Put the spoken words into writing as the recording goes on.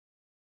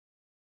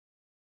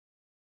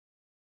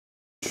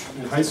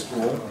in high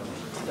school,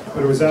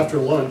 but it was after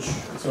lunch,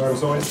 so I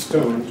was always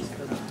stoned.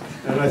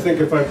 And I think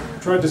if I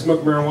tried to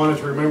smoke marijuana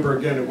to remember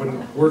again, it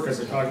wouldn't work as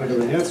a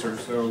cognitive enhancer,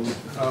 so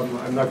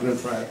I'm not going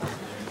to try it.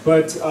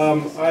 But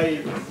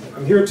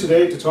I'm here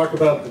today to talk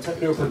about the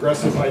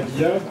technoprogressive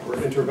idea, or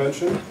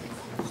intervention.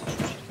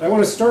 I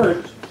want to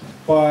start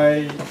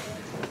by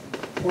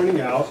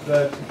pointing out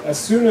that as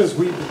soon as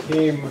we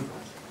became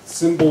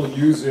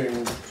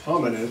symbol-using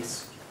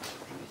hominids,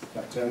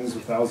 tens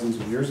of thousands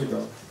of years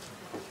ago,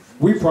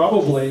 we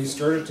probably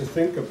started to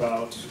think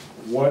about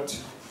what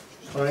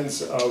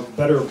kinds of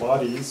better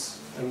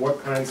bodies and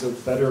what kinds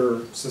of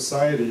better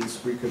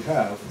societies we could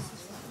have,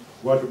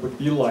 what it would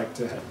be like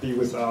to be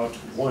without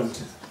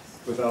want,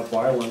 without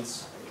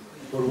violence,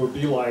 what it would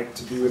be like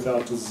to be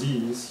without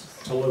disease,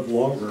 to live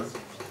longer.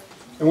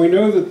 And we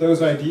know that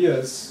those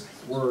ideas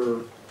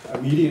were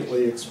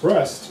immediately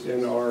expressed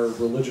in our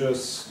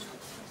religious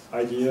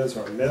ideas,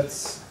 our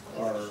myths,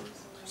 our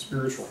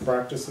spiritual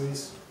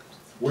practices,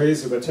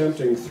 ways of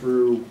attempting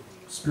through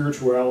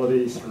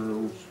spirituality,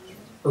 through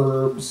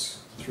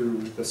herbs, through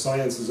the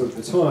sciences of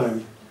the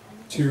time,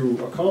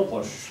 to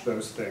accomplish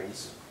those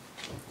things.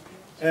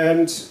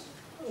 And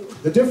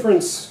the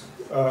difference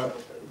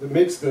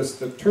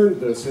that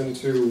turned this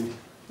into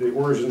the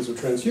origins of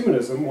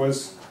transhumanism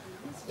was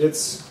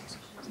its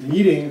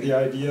meeting the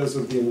ideas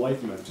of the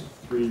Enlightenment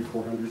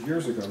 300-400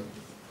 years ago.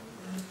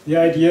 The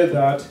idea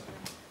that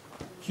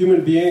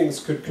human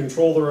beings could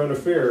control their own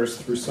affairs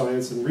through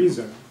science and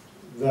reason,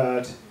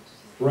 that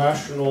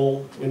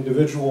rational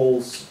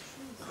individuals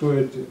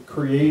could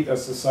create a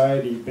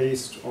society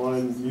based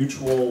on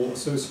mutual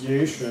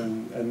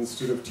association and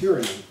instead of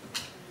tyranny.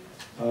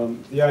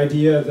 The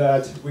idea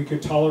that we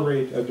could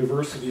tolerate a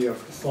diversity of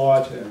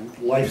thought and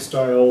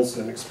lifestyles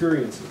and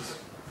experiences.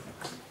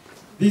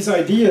 These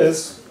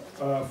ideas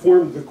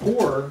formed the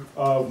core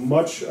of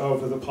much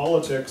of the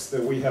politics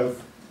that we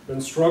have been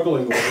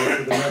struggling over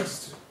for the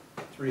next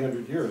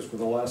 300 years, for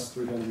the last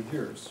 300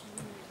 years.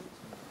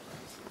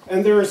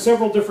 And there are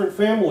several different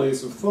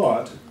families of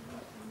thought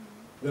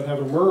that have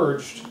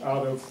emerged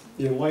out of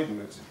the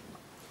Enlightenment,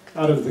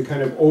 out of the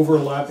kind of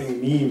overlapping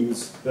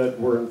memes that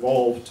were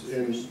involved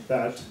in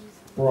that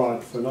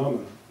broad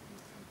phenomenon.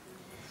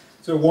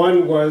 So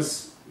one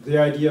was the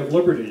idea of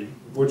liberty,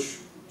 which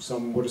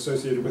some would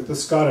associate with the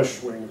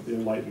Scottish wing of the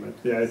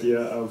Enlightenment, the idea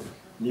of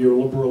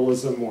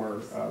neoliberalism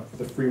or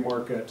the free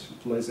market,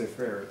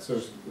 laissez-faire,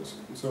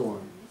 and so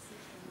on.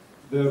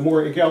 The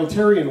more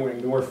egalitarian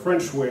wing, the more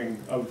French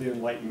wing of the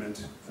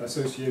Enlightenment,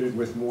 associated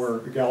with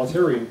more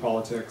egalitarian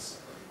politics,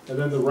 and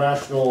then the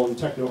rational and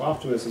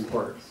techno-optimism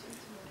part.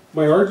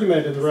 My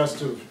argument in the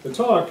rest of the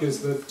talk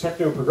is that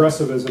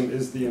technoprogressivism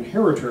is the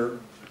inheritor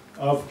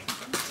of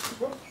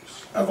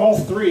all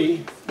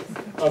three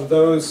of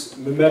those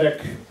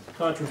mimetic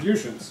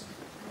contributions.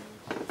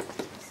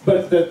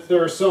 But that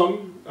there are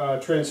some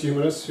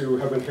transhumanists who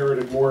have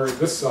inherited more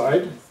this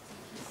side.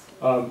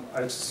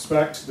 I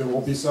suspect there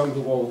will be some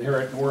who will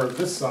inherit more of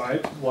this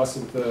side, less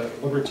of the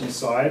liberty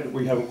side.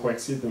 We haven't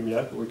quite seen them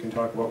yet, but we can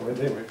talk about where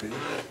they might be.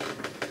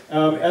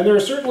 And there are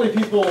certainly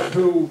people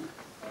who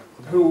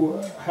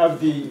have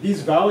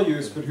these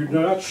values, but who do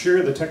not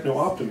share the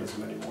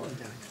techno-optimism anymore.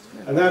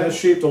 And that has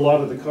shaped a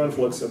lot of the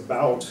conflicts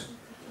about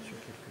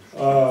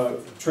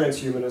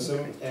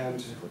transhumanism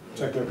and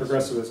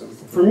technoprogressivism.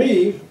 For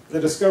me, the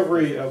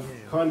discovery of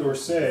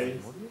Condorcet,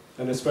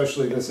 and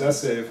especially this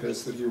essay of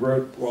his that he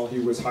wrote while he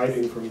was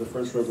hiding from the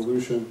French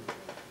Revolution,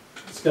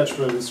 Sketch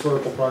for the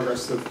Historical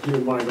Progress of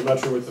Human Mind, I'm not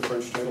sure what the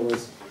French title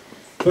is,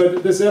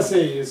 but this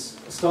essay is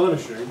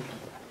astonishing,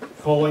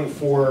 calling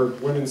for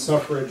women's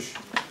suffrage,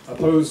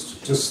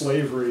 opposed to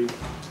slavery,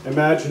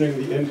 imagining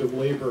the end of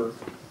labor,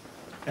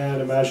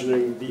 and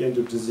imagining the end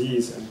of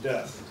disease and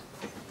death.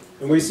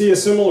 And we see a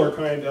similar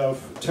kind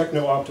of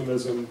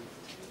techno-optimism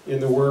in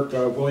the work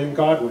of William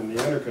Godwin,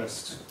 the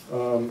anarchist,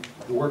 the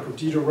work of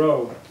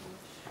Diderot.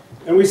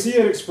 And we see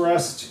it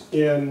expressed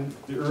in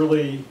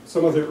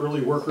some of the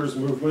early workers'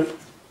 movement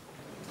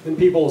and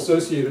people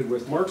associated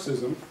with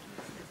Marxism.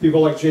 People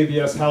like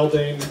J.B.S.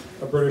 Haldane,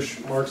 a British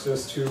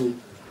Marxist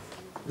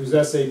whose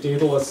essay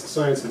Daedalus,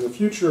 Science in the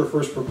Future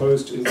first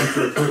proposed in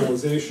vitro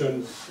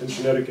fertilization and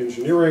genetic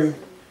engineering,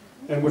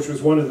 and which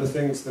was one of the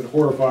things that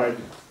horrified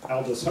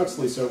Aldous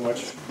Huxley so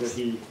much that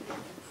he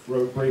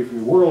wrote Brave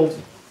New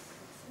World.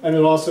 And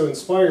it also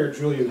inspired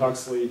Julian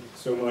Huxley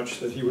so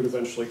much that he would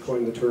eventually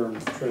coin the term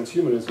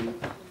transhumanism.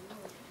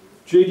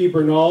 J.D.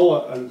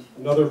 Bernal,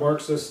 another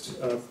Marxist,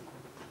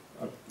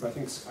 I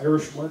think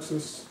Irish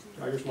Marxist,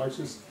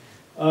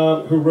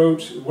 who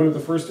wrote one of the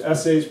first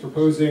essays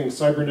proposing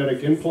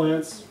cybernetic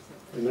implants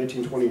in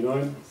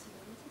 1929.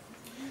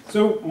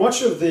 So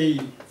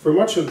for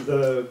much of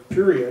the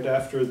period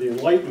after the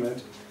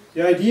Enlightenment,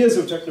 the ideas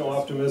of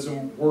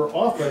techno-optimism were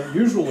often,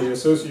 usually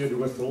associated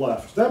with the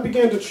left. That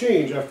began to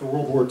change after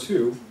World War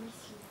II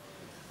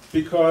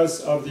because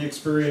of the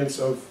experience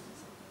of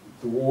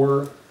the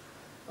war,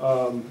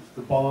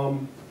 the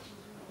bomb,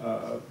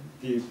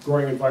 the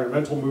growing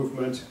environmental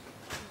movement,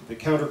 the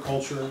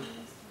counterculture,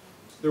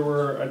 there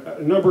were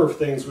a number of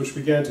things which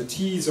began to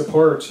tease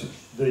apart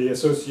the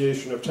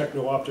association of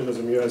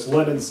techno-optimism. You know, as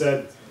Lenin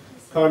said,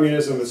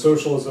 communism is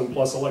socialism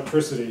plus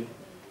electricity.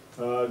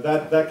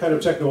 That kind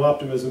of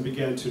techno-optimism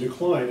began to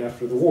decline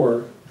after the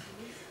war.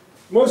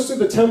 Most of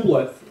the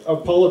template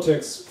of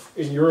politics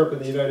in Europe and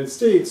the United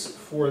States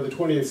for the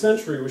 20th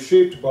century was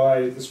shaped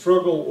by the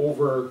struggle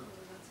over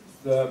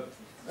the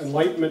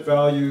Enlightenment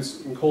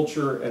values in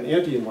culture and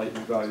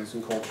anti-Enlightenment values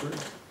in culture,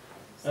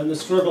 and the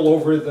struggle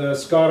over the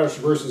Scottish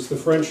versus the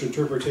French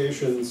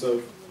interpretations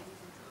of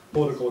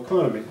political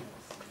economy.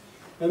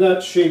 And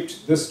that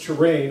shaped this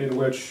terrain in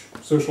which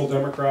social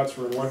democrats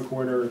were in one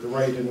corner, the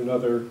right in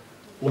another,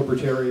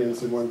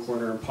 libertarians in one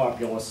corner, and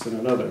populists in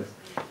another.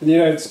 In the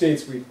United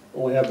States, we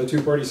only have the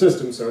two-party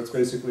system, so it's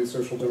basically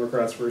social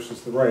democrats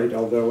versus the right,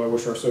 although I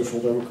wish our social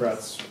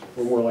democrats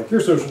were more like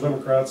your social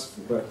democrats,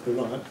 but they're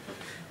not.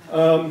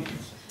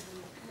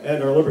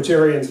 And our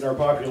libertarians and our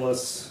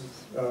populists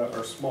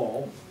are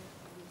small.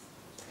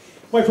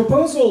 My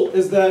proposal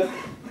is that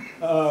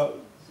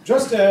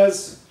just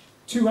as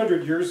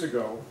 200 years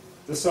ago,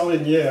 the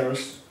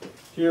Salinières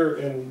here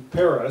in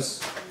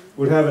Paris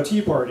would have a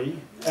tea party,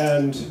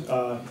 and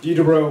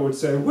Diderot would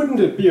say, "Wouldn't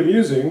it be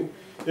amusing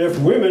if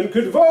women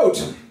could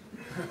vote?"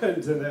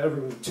 And then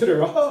everyone would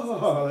titter,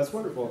 "Oh, that's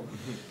wonderful.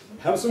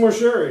 Have some more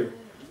sherry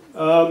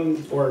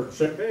or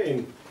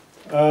champagne."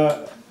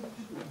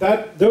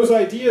 Those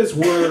ideas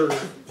were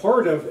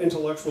part of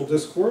intellectual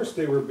discourse.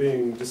 They were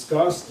being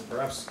discussed,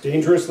 perhaps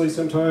dangerously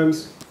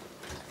sometimes.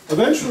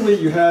 Eventually,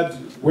 you had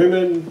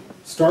women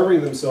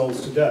starving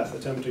themselves to death,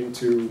 attempting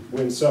to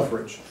win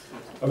suffrage.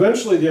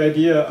 Eventually, the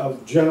idea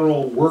of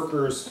general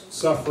workers'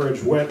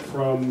 suffrage went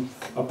from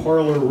a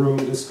parlor room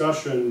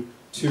discussion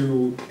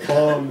to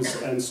bombs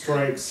and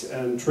strikes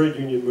and trade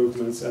union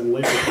movements and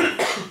labor.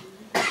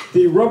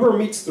 The rubber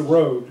meets the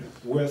road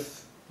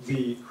with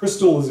the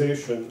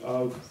crystallization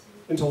of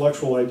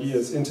intellectual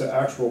ideas into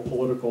actual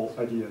political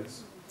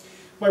ideas.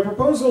 My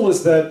proposal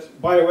is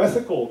that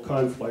bioethical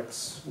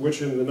conflicts,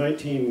 which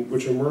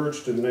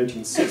emerged in the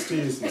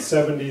 1960s and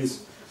 70s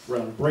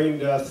around brain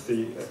death,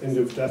 the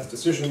end-of-death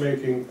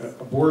decision-making,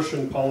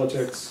 abortion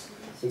politics,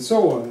 and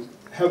so on,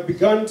 have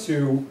begun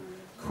to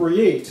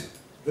create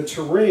the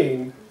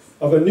terrain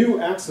of a new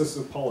axis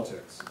of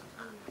politics,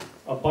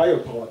 a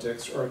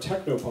biopolitics or a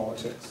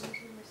technopolitics.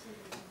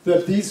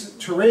 That these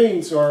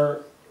terrains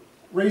are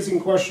raising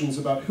questions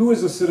about who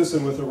is a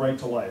citizen with a right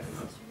to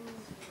life,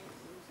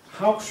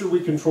 how should we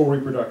control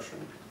reproduction,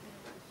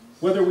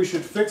 whether we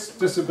should fix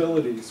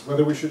disabilities,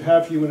 whether we should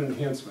have human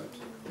enhancement,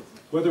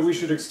 whether we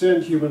should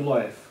extend human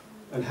life,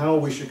 and how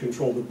we should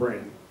control the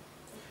brain.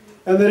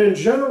 And that in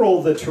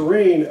general, the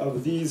terrain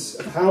of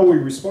how we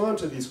respond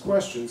to these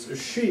questions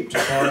is shaped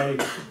by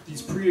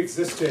these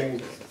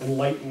pre-existing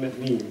Enlightenment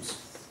memes,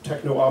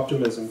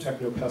 techno-optimism,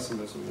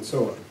 techno-pessimism, and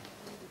so on.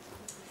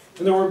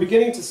 And then we're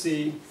beginning to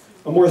see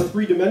a more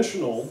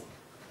three-dimensional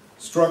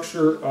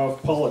structure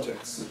of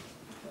politics.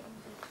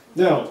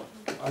 Now,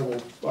 I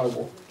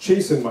will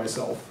chasten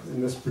myself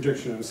in this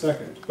prediction in a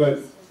second, but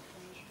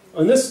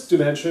on this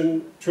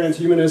dimension,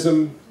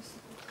 transhumanism,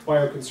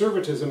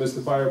 bioconservatism is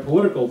the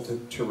biopolitical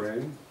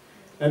terrain,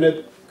 and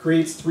it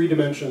creates three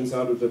dimensions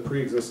out of the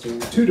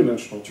pre-existing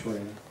two-dimensional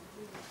terrain.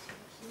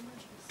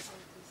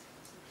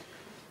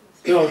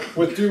 Now,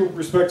 with due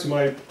respect to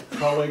my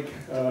colleague,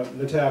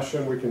 Natasha,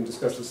 and we can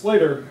discuss this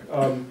later,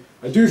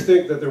 I do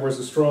think that there was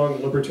a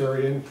strong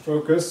libertarian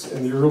focus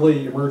in the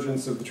early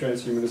emergence of the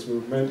transhumanist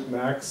movement.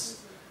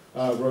 Max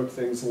wrote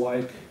things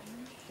like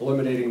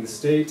Eliminating the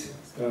State,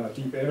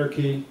 Deep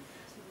Anarchy.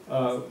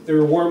 They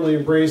were warmly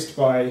embraced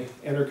by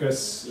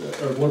anarchists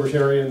or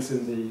libertarians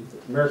in the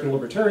American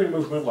libertarian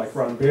movement, like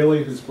Ron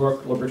Bailey, whose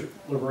book,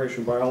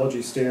 Liberation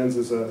Biology, stands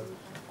as a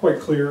quite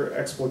clear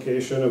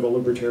explication of a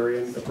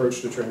libertarian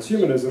approach to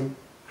transhumanism.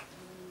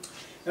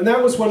 And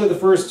that was one of the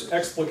first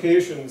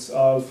explications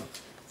of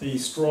the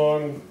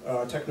strong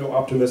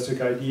techno-optimistic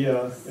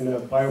idea in a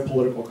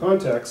biopolitical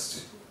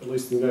context, at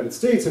least in the United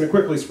States, and it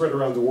quickly spread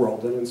around the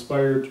world and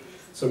inspired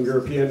some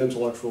European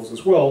intellectuals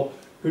as well,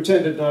 who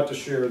tended not to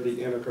share the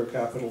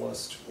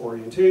anarcho-capitalist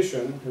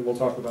orientation, and we'll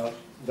talk about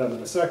them in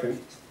a second.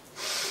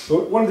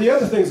 But one of the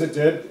other things it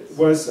did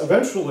was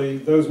eventually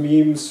those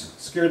memes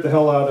scared the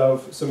hell out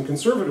of some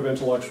conservative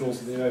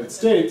intellectuals in the United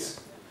States,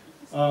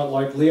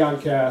 like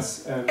Leon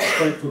Kass and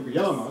Frank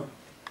Fukuyama,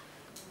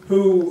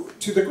 who,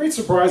 to the great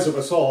surprise of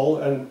us all,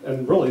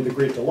 and really the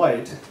great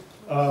delight,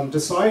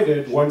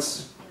 decided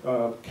once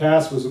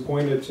Kass was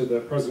appointed to the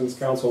President's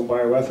Council on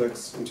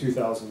Bioethics in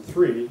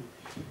 2003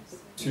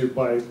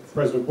 by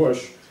President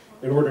Bush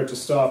in order to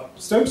stop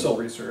stem cell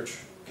research.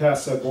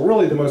 Kass said, well,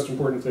 really the most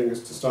important thing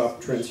is to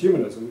stop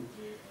transhumanism.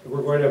 And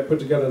we're going to put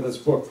together this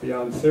book,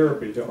 Beyond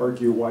Therapy, to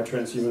argue why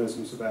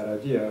transhumanism is a bad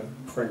idea.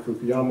 Frank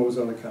Fukuyama was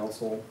on the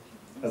council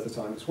at the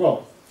time as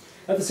well.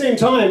 At the same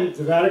time,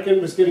 the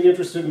Vatican was getting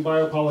interested in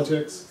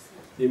biopolitics.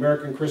 The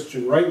American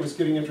Christian right was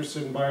getting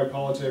interested in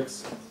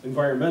biopolitics.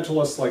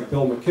 Environmentalists like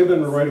Bill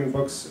McKibben were writing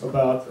books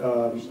about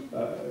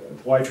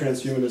why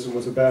transhumanism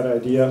was a bad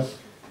idea.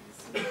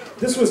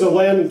 this was a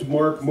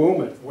landmark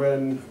moment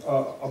when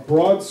a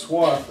broad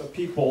swath of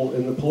people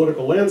in the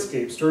political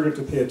landscape started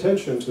to pay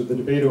attention to the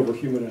debate over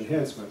human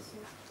enhancement.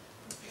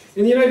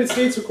 In the United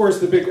States, of course,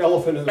 the big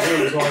elephant in the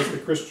room is always the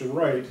Christian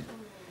right,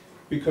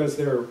 because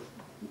they're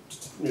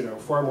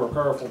far more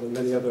powerful than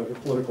many other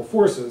political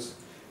forces,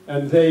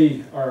 and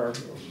they are,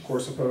 of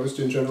course, opposed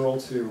in general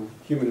to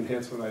human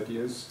enhancement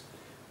ideas.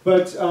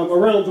 But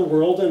around the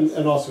world,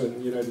 and also in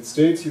the United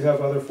States, you have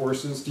other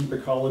forces, deep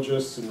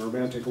ecologists and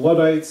romantic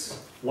Luddites,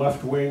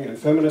 left-wing and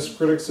feminist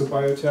critics of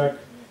biotech,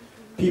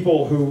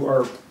 people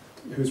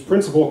whose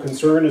principal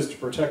concern is to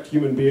protect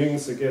human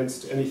beings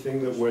against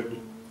anything that would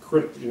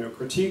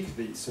critique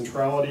the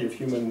centrality of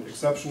human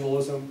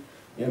exceptionalism,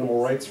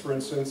 animal rights, for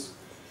instance.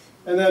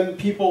 And then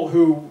people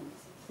who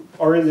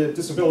are in the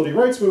disability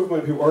rights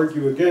movement who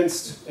argue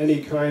against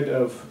any kind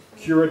of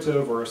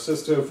curative or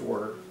assistive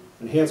or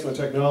enhancement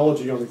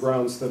technology on the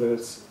grounds that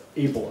it's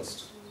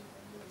ableist.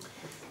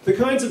 The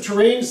kinds of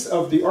terrains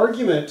of the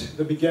argument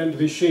that began to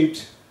be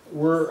shaped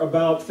were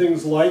about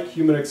things like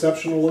human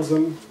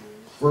exceptionalism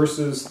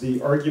versus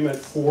the argument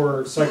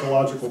for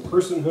psychological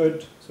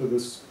personhood. So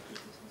this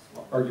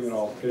argument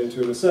I'll get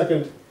into in a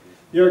second.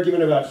 The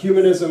argument about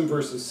humanism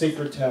versus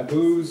sacred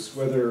taboos,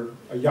 whether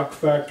a yuck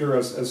factor,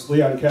 as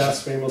Leon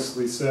Kass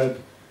famously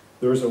said,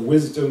 there's a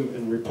wisdom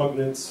in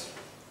repugnance,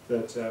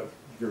 that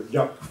your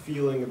yuck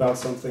feeling about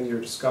something, your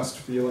disgust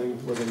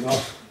feeling was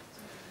enough.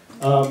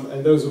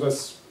 And those of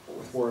us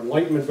with more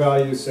Enlightenment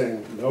values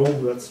saying, no,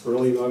 that's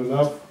really not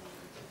enough.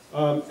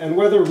 And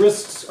whether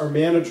risks are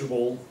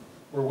manageable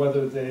or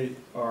whether they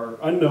are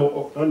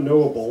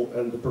unknowable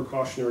and the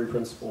precautionary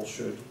principle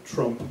should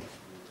trump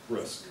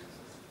risk.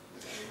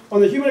 On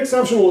the human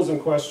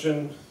exceptionalism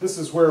question, this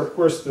is where, of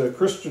course, the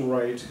Christian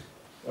right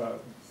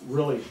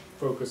really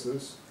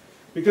focuses.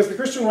 Because the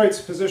Christian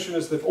right's position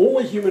is that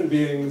only human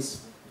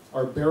beings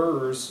are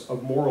bearers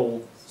of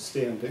moral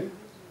standing,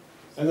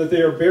 and that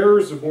they are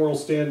bearers of moral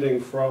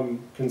standing from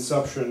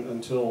conception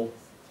until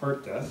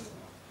heart death.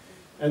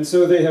 And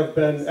so they have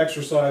been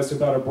exercised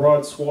about a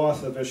broad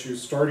swath of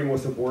issues, starting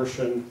with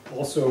abortion,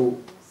 also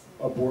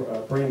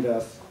brain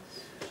death.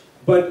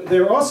 But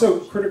they're also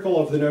critical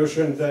of the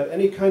notion that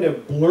any kind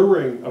of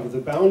blurring of the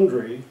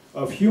boundary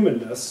of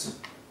humanness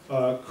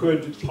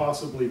could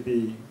possibly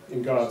be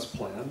in God's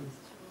plan.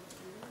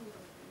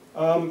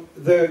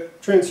 The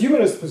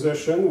transhumanist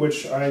position,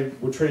 which I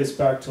would trace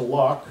back to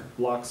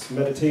Locke's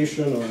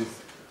meditation on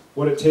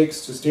what it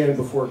takes to stand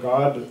before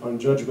God on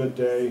Judgment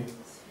Day,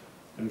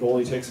 and it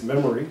only takes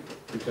memory,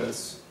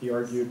 because he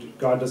argued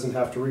God doesn't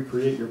have to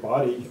recreate your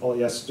body, all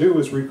he has to do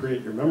is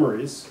recreate your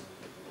memories,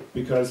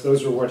 because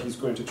those are what he's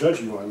going to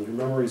judge you on, your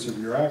memories of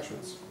your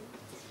actions.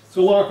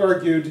 So Locke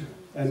argued,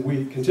 and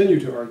we continue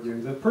to argue,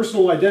 that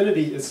personal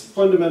identity is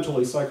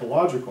fundamentally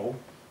psychological.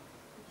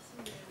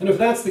 And if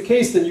that's the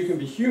case, then you can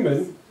be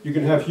human, you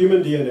can have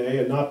human DNA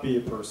and not be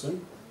a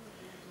person,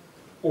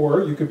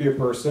 or you could be a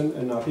person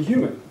and not be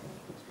human.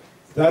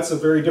 That's a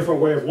very different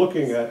way of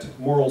looking at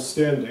moral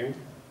standing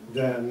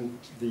than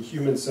the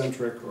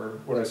human-centric, or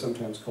what I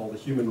sometimes call the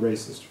human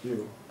racist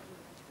view.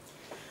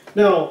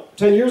 Now,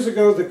 10 years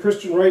ago, the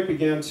Christian right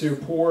began to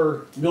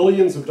pour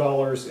millions of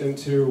dollars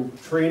into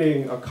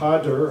training a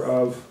cadre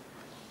of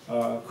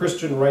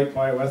Christian right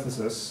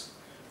bioethicists,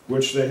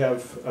 which they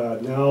have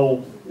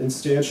now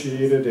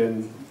instantiated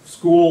in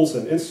schools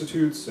and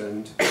institutes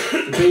and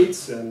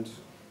debates and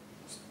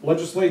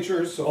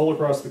legislatures all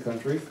across the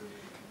country.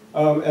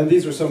 And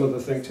these are some of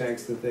the think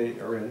tanks that they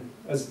are in.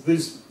 As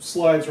these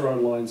slides are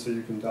online, so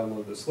you can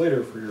download this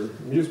later for your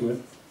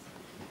amusement.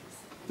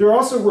 There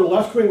also were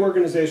left-wing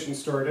organizations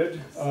started,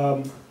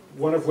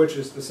 one of which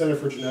is the Center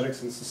for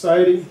Genetics and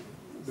Society,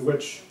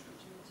 which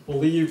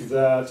believed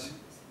that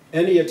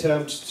any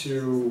attempt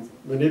to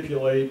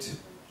manipulate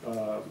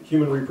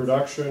human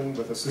reproduction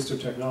with assistive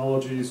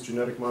technologies,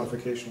 genetic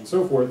modification, and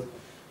so forth,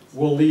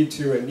 will lead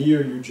to a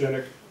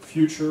neo-eugenic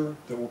future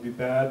that will be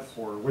bad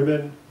for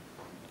women,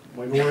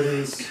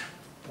 minorities,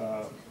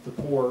 the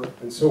poor,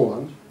 and so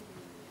on.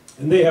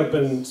 And they have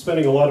been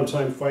spending a lot of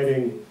time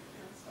fighting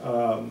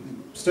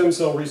stem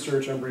cell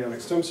research,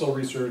 embryonic stem cell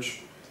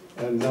research,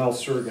 and now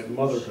surrogate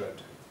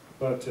motherhood.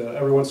 But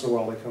every once in a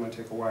while they come and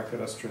take a whack at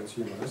us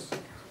transhumanists.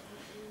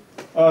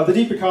 The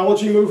deep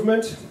ecology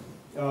movement,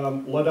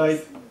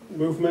 Luddite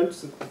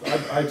movement,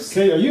 I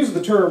use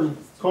the term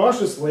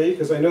cautiously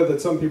because I know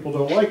that some people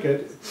don't like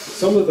it.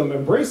 Some of them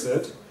embrace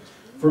it.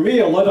 For me,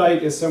 a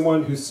Luddite is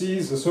someone who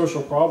sees a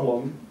social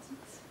problem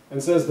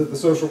and says that the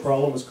social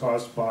problem is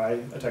caused by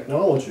a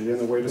technology, and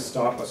the way to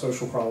stop a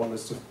social problem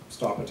is to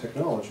stop a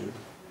technology.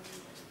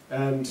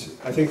 And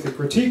I think the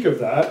critique of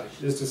that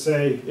is to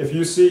say, if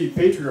you see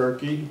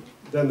patriarchy,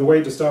 then the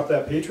way to stop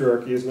that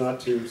patriarchy is not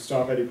to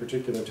stop any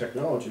particular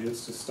technology,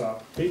 it's to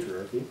stop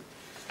patriarchy.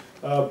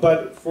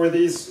 But for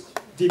these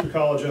deep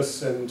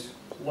ecologists and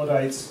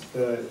Luddites,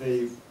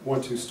 they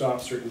want to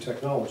stop certain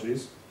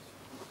technologies.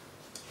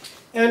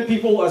 And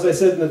people, as I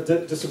said in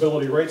the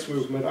disability rights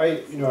movement,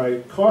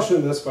 I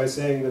caution this by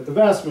saying that the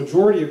vast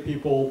majority of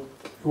people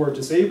who are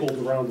disabled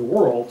around the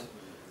world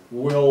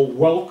will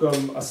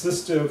welcome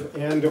assistive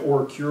and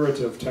or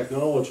curative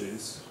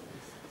technologies.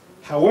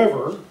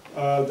 However,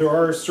 there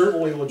are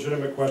certainly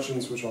legitimate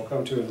questions, which I'll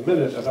come to in a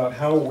minute, about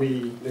how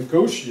we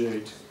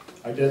negotiate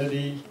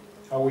identity,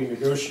 how we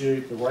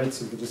negotiate the rights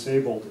of the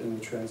disabled in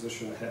the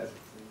transition ahead.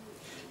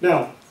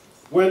 Now,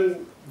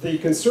 when the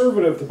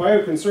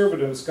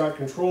bioconservatives got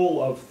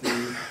control of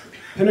the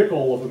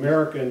pinnacle of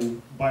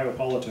American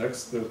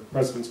biopolitics, the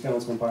President's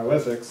Council on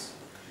Bioethics,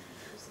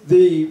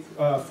 the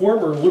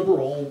former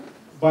liberal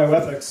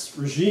bioethics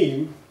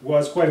regime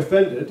was quite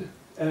offended,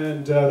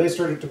 and they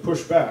started to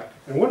push back.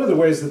 And one of the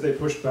ways that they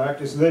pushed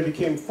back is that they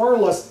became far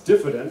less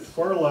diffident,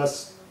 far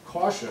less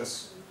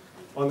cautious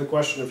on the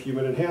question of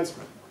human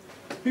enhancement.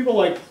 People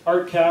like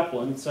Art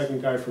Caplan,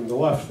 second guy from the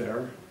left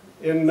there,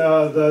 in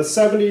the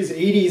 70s,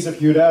 80s, if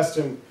you'd asked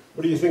him,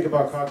 what do you think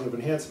about cognitive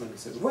enhancement? He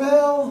said,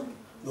 well, on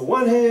the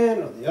one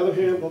hand, on the other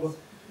hand, blah, blah.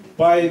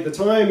 By the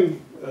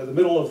time the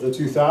middle of the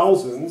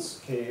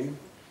 2000s came,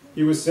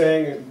 he was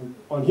saying,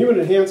 on human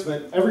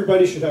enhancement,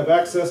 everybody should have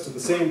access to the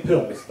same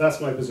pills. That's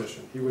my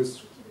position. He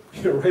was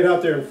right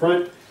out there in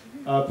front,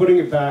 putting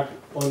it back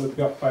on the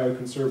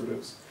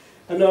bioconservatives.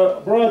 And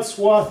a broad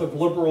swath of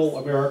liberal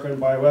American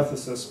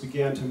bioethicists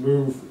began to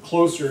move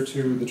closer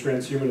to the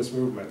transhumanist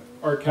movement.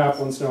 Art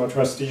Caplan's now a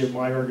trustee of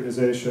my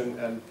organization,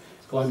 and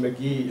Glenn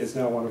McGee is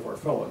now one of our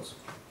fellows.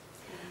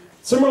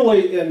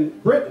 Similarly, in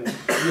Britain,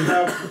 you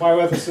have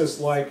bioethicists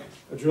like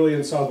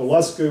Julian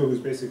Savulescu, who's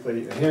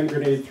basically a hand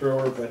grenade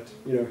thrower, but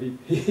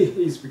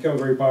he's become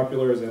very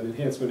popular as an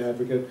enhancement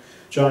advocate.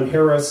 John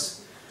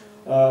Harris,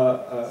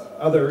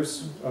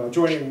 others,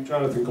 joining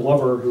Jonathan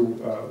Glover, who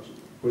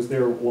was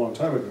there a long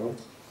time ago,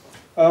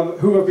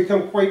 who have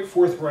become quite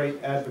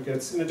forthright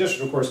advocates, in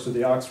addition, of course, to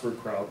the Oxford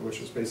crowd, which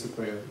is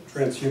basically a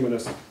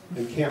transhumanist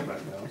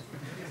encampment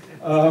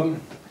now.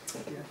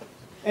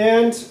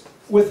 And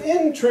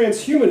within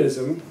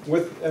transhumanism,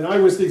 and I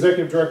was the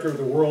executive director of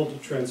the World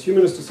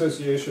Transhumanist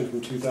Association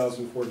from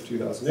 2004 to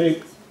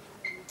 2008.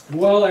 And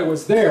while I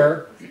was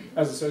there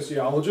as a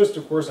sociologist,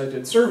 of course, I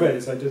did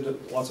surveys. I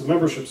did lots of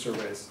membership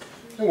surveys.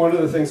 And one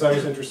of the things I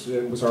was interested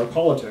in was our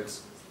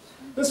politics.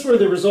 This were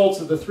the results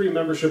of the 3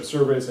 membership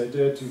surveys I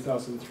did,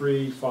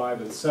 2003,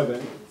 5, and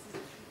 7.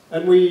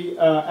 And we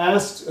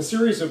asked a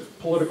series of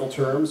political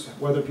terms,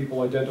 whether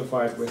people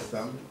identified with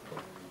them.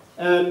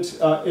 And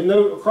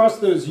across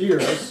those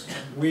years,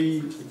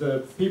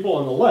 the people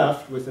on the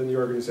left within the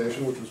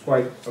organization, which was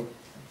quite a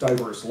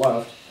diverse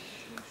left,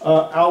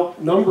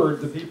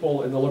 outnumbered the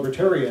people in the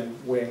libertarian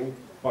wing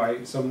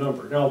by some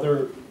number. Now,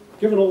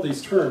 given all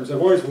these terms,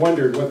 I've always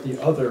wondered what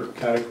the other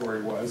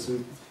category was.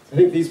 And I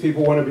think these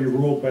people want to be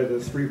ruled by the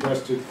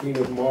 3-breasted Queen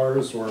of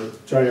Mars or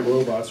giant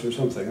robots or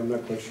something. I'm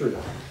not quite sure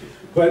yet.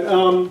 But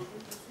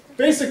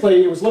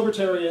basically, it was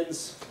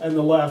libertarians and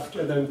the left,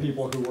 and then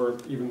people who were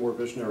even more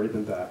visionary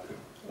than that.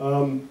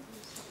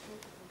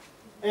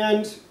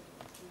 And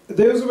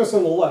those of us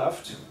on the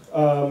left,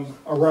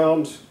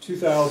 around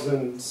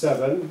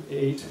 2007,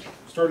 8,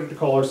 started to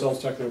call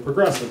ourselves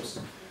Technoprogressives.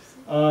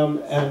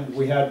 And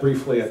we had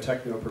briefly a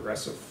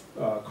Technoprogressive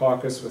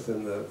caucus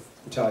within the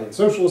Italian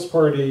Socialist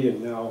Party,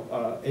 and now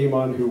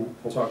Eamon, who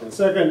we'll talk in a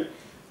second,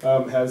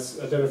 has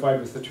identified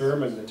with the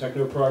term, and the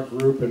Technoprog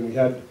group, and we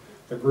had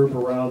a group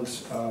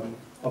around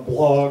a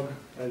blog,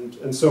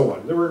 and so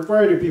on. There were a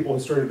variety of people who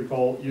started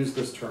to use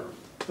this term,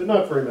 but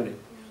not very many.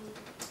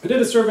 I did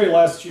a survey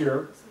last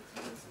year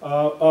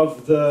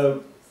of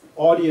the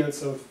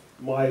audience of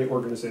my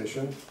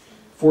organization.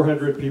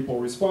 400 people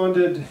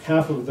responded,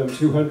 half of them,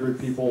 200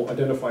 people,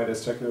 identified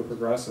as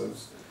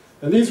technoprogressives.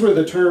 And these were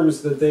the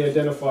terms that they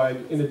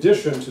identified in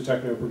addition to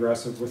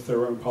technoprogressive with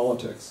their own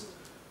politics.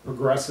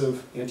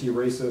 Progressive,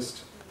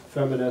 anti-racist,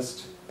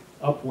 feminist,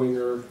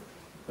 upwinger,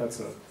 that's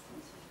a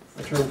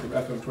term from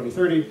FM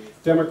 2030,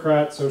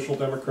 Democrat, social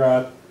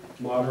democrat,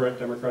 moderate,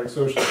 democratic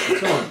socialist, and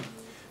so on.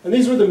 And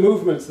these were the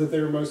movements that they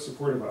were most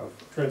supportive of.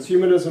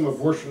 Transhumanism,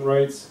 abortion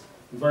rights,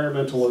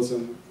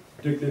 environmentalism,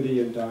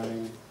 dignity in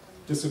dying,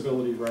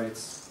 disability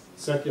rights,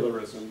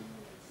 secularism,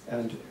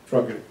 and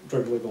drug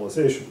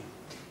legalization.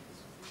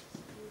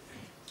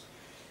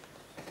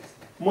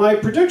 My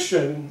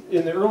prediction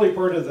in the early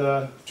part of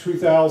the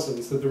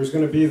 2000s that there was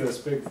going to be this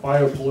big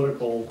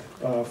biopolitical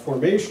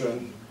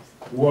formation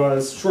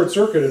was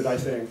short-circuited, I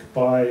think,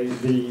 by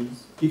the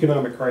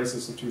economic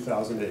crisis of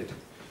 2008.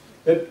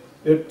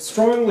 It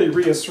strongly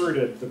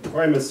reasserted the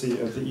primacy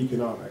of the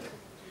economic.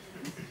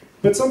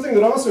 But something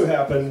that also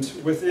happened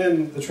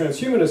within the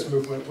transhumanist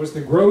movement was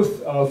the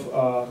growth of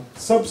a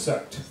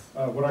subsect,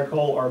 what I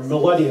call our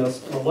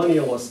millennialist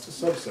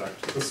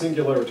subsect, the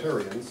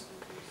singularitarians,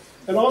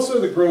 and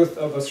also the growth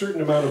of a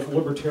certain amount of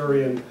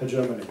libertarian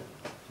hegemony.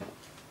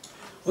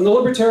 On the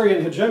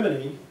libertarian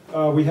hegemony,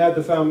 we had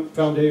the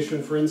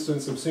foundation, for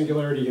instance, of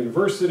Singularity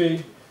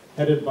University,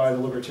 headed by the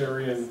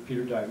libertarian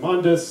Peter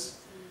Diamandis.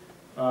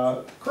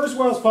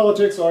 Kurzweil's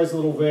politics, always a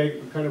little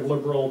vague, kind of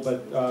liberal,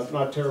 but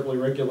not terribly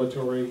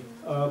regulatory.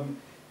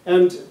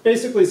 And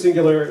basically,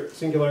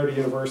 Singularity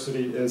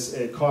University is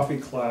a coffee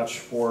klatch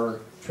for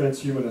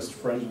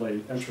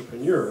transhumanist-friendly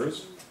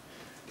entrepreneurs.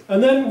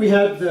 And then we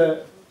had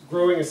the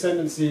growing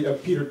ascendancy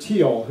of Peter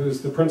Thiel,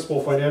 who's the principal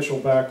financial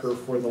backer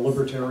for the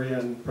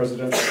libertarian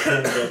presidential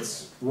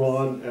candidates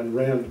Ron and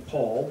Rand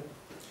Paul,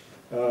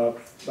 a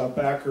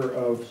backer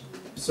of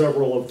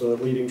several of the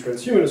leading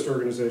transhumanist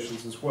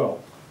organizations as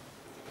well.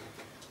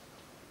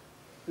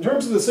 In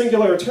terms of the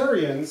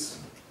singularitarians,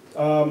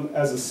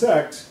 as a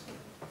sect,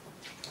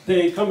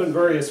 they come in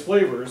various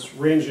flavors,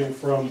 ranging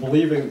from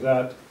believing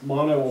that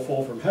mana will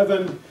fall from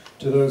heaven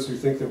to those who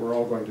think that we're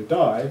all going to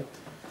die.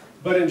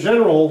 But in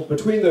general,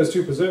 between those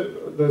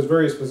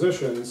various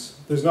positions,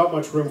 there's not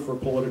much room for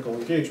political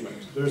engagement.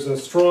 There's a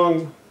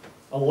strong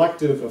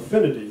elective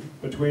affinity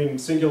between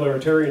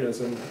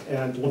singularitarianism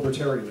and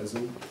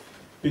libertarianism,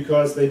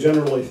 because they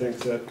generally think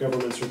that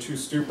governments are too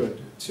stupid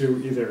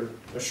to either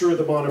assure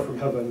the mana from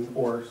heaven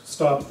or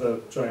stop the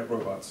giant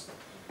robots.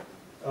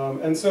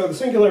 And so the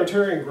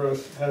singularitarian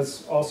growth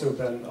has also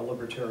been a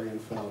libertarian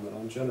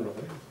phenomenon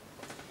generally.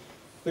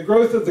 The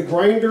growth of the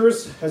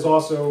grinders has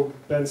also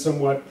been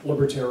somewhat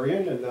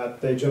libertarian in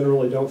that they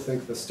generally don't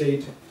think the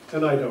state,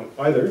 and I don't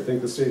either,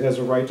 think the state has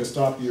a right to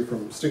stop you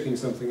from sticking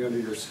something under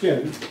your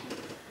skin.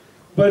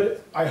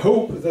 But I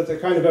hope that the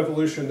kind of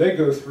evolution they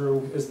go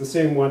through is the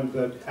same one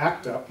that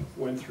ACT UP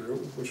went through,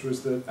 which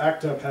was that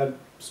ACT UP had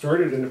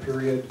started in a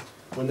period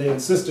when they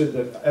insisted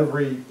that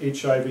every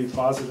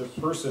HIV-positive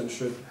person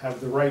should have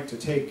the right to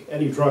take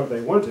any drug they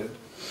wanted,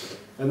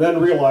 and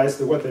then realized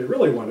that what they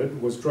really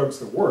wanted was drugs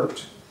that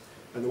worked,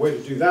 and the way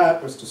to do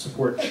that was to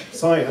support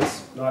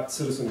science, not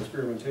citizen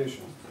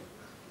experimentation.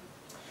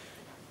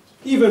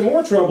 Even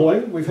more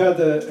troubling, we've had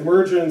the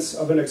emergence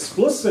of an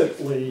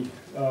explicitly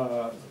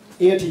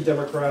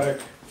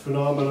anti-democratic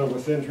phenomena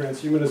within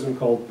transhumanism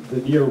called the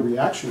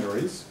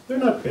neoreactionaries. They're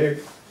not big.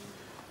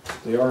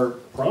 They are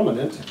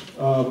prominent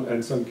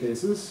in some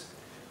cases,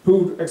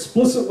 who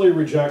explicitly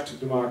reject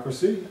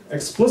democracy,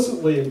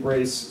 explicitly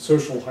embrace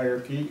social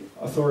hierarchy,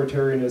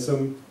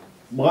 authoritarianism,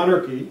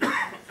 monarchy,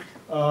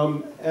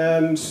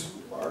 and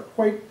are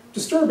quite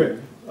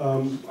disturbing.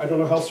 I don't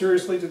know how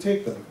seriously to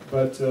take them,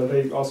 but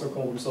they also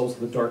call themselves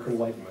the Dark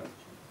Enlightenment.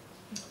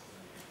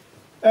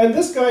 And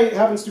this guy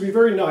happens to be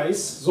very nice,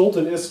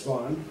 Zoltan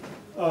Istvan,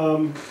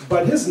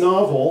 but his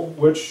novel,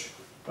 which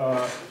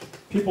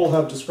people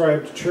have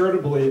described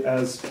charitably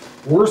as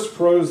worse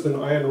prose than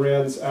Ayn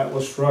Rand's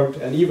Atlas Shrugged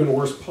and even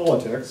worse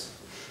politics,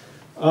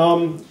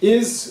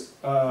 is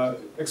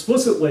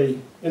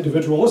explicitly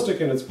individualistic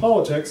in its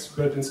politics,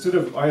 but instead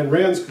of Ayn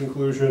Rand's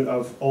conclusion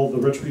of all the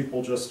rich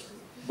people just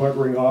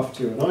buggering off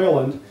to an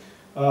island,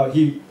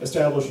 he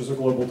establishes a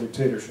global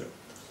dictatorship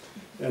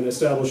and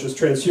establishes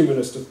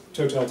transhumanist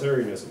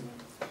totalitarianism.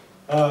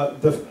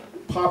 The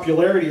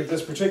popularity of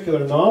this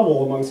particular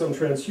novel among some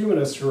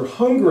transhumanists who are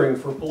hungering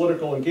for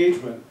political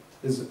engagement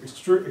is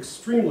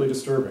extremely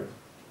disturbing.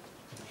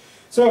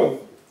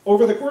 So,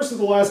 over the course of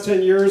the last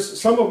 10 years,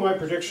 some of my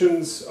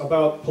predictions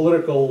about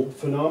political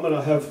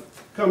phenomena have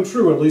come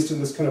true, at least in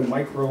this kind of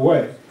micro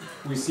way.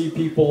 We see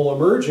people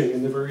emerging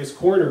in the various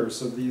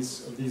corners of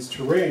these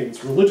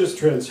terrains, religious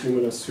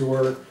transhumanists who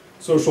are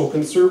social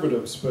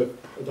conservatives, but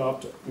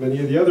adopt many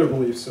of the other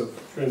beliefs of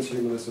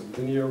transhumanism,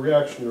 the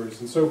neoreactionaries,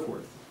 and so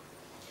forth.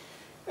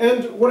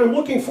 And what I'm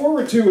looking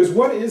forward to is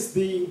what is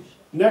the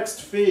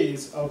next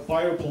phase of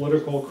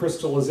biopolitical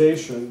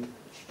crystallization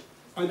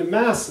on a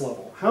mass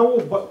level? How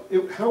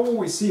will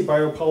we see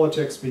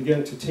biopolitics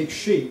begin to take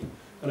shape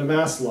on a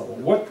mass level?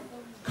 What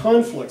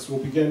conflicts will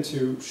begin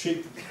to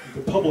shape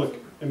the public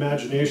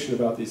imagination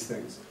about these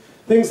things?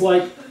 Things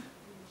like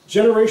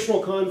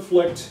generational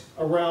conflict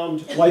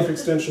around life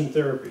extension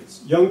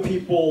therapies. Young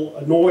people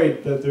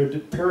annoyed that their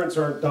parents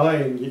aren't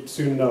dying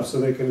soon enough so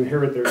they can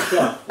inherit their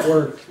stuff.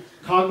 Or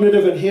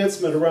cognitive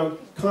enhancement around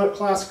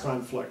class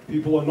conflict.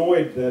 People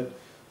annoyed that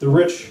the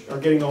rich are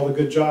getting all the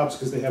good jobs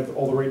because they have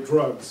all the right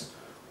drugs.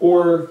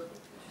 Or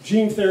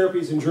gene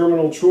therapies and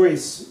germinal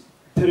choice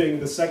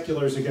pitting the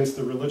seculars against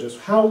the religious.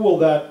 How will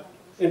that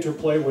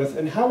interplay with,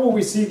 and how will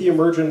we see the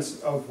emergence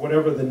of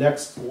whatever the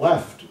next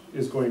left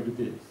is going to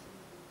be? In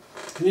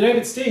the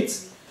United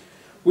States,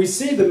 we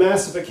see the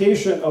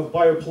massification of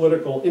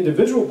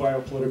individual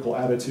biopolitical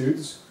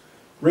attitudes,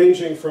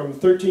 ranging from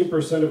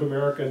 13% of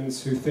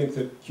Americans who think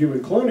that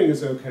human cloning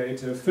is okay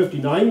to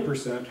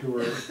 59% who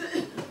are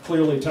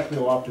clearly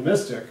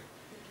techno-optimistic.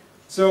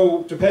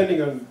 So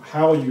depending on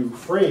how you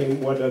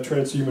frame what a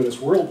transhumanist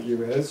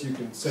worldview is, you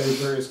can say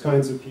various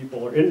kinds of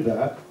people are in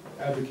that,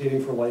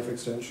 advocating for life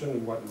extension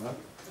and whatnot.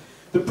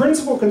 The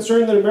principal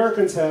concern that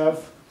Americans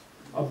have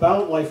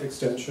about life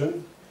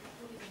extension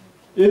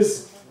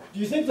is, do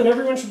you think that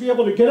everyone should be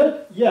able to get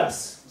it?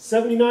 Yes,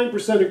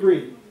 79%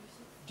 agree.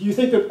 Do you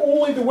think that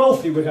only the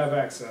wealthy would have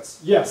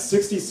access? Yes,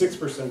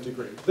 66%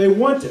 agree. They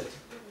want it,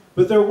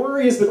 but their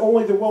worry is that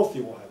only the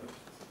wealthy will have it.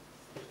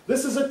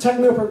 This is a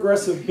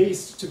technoprogressive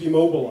base to be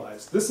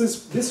mobilized.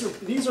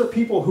 These are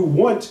people who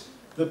want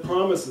the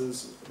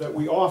promises that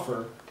we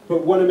offer,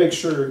 but want to make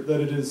sure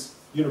that it is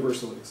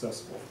universally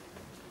accessible.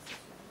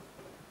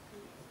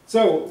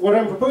 So what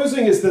I'm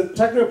proposing is that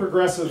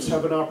technoprogressives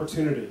have an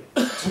opportunity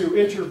to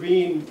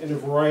intervene in a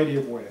variety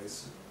of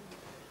ways.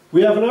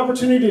 We have an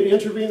opportunity to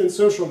intervene in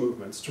social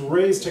movements, to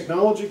raise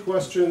technology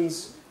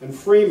questions and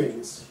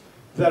framings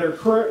that are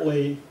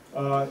currently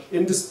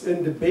in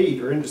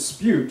debate or in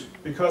dispute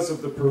because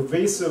of the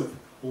pervasive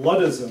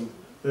Luddism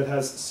that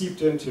has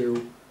seeped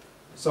into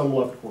some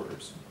left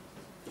quarters.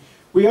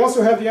 We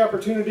also have the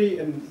opportunity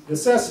and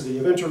necessity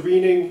of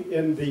intervening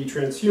in the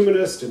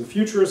transhumanist and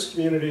futurist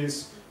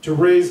communities to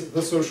raise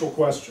the social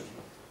question,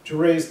 to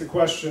raise the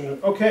question,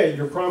 okay,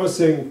 you're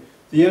promising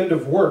the end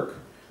of work,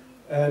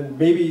 and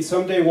maybe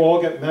someday we'll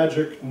all get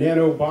magic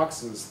nano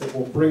boxes that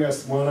will bring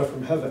us manna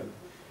from heaven.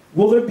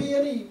 Will there be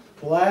any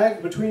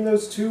lag between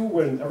those two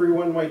when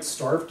everyone might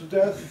starve to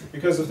death?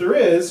 Because if there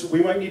is,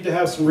 we might need to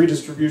have some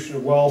redistribution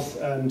of wealth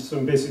and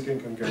some basic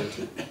income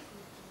guarantee.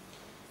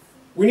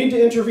 We need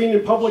to intervene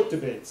in public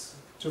debates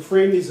to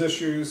frame these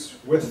issues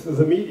with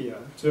the media,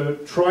 to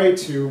try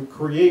to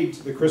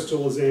create the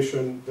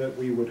crystallization that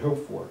we would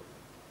hope for.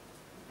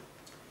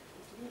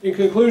 In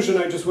conclusion,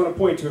 I just want to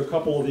point to a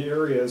couple of the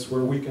areas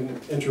where we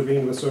can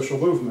intervene with social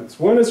movements.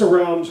 One is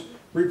around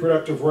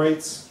reproductive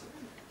rights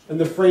and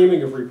the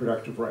framing of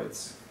reproductive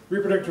rights.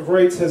 Reproductive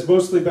rights has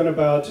mostly been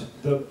about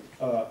the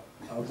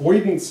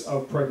avoidance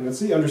of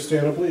pregnancy,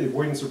 understandably, the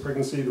avoidance of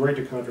pregnancy, the right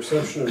to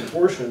contraception and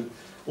abortion,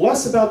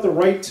 less about the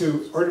right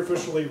to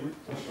artificially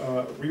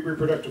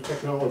reproductive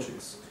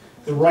technologies,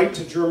 the right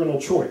to germinal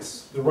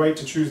choice, the right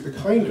to choose the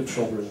kind of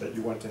children that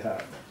you want to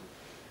have.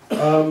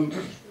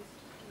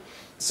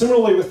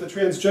 Similarly with the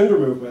transgender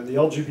movement, the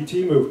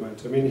LGBT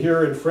movement, I mean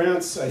here in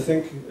France, I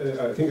think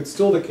it's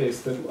still the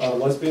case that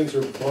lesbians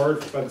are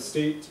barred by the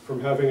state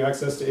from having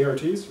access to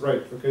ARTs.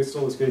 Right, okay,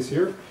 still this case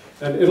here.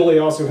 And Italy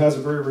also has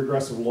a very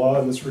regressive law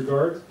in this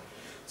regard.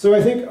 So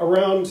I think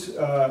around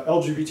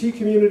LGBT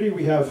community,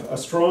 we have a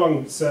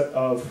strong set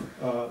of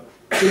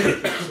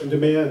sympathies and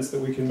demands that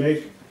we can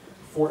make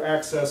for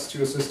access to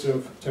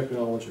assistive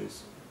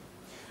technologies.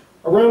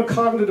 Around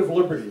cognitive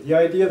liberty, the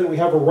idea that we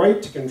have a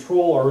right to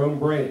control our own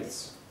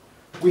brains.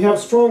 We have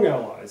strong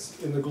allies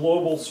in the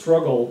global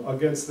struggle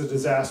against the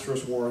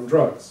disastrous war on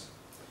drugs.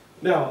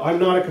 Now, I'm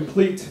not a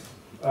complete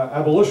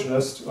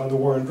abolitionist on the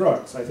war on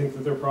drugs. I think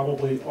that there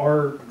probably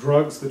are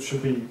drugs that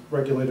should be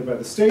regulated by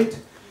the state,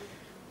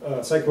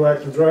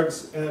 psychoactive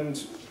drugs,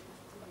 and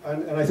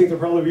I think there'll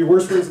probably be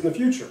worse ones in the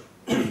future.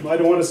 I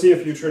don't want to see a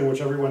future in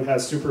which everyone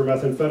has super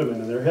methamphetamine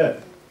in their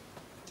head.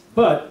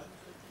 But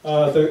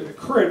the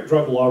current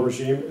drug law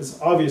regime is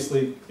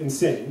obviously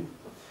insane.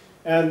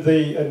 And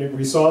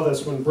we saw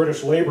this when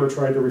British Labour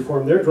tried to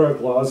reform their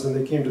drug laws, and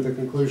they came to the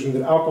conclusion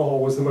that alcohol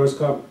was the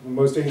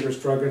most dangerous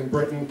drug in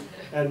Britain,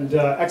 and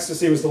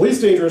ecstasy was the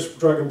least dangerous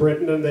drug in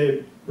Britain, and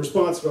the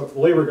response of the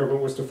Labour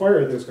government was to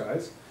fire those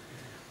guys.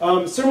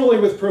 Similarly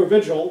with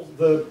Provigil,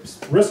 the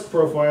risk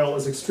profile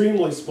is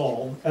extremely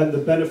small, and the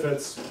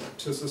benefits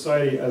to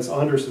society, as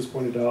Anders has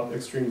pointed out,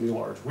 extremely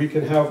large. We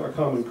can have a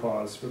common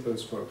cause with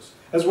those folks,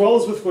 as well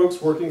as with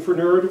folks working for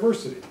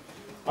neurodiversity.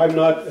 I'm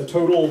not a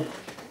total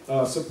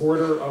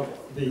supporter of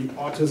the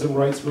autism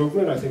rights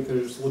movement. I think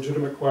there's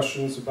legitimate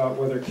questions about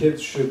whether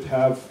kids should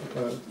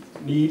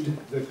need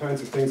the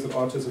kinds of things that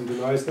autism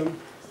denies them,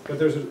 but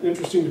there's an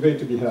interesting debate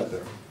to be had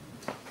there.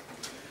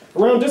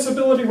 Around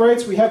disability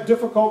rights, we have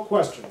difficult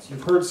questions.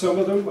 You've heard some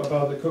of them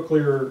about the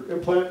cochlear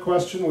implant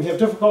question. We have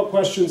difficult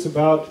questions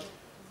about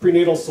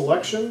prenatal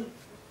selection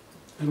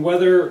and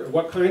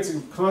what kinds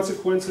of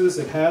consequences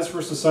it has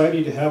for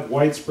society to have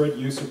widespread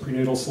use of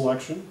prenatal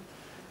selection.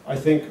 I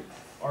think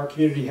our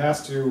community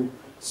has to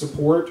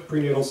support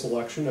prenatal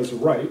selection as a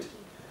right.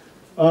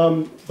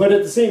 But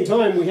at the same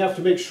time, we have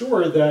to make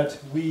sure that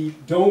we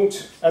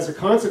don't, as a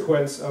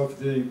consequence of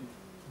the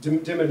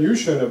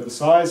diminution of the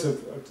size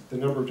of the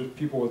number of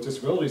people with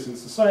disabilities in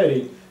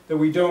society, that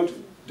we don't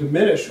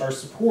diminish our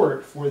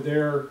support for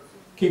their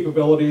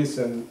capabilities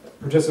and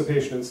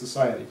participation in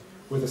society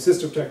with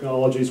assistive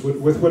technologies,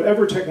 with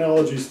whatever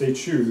technologies they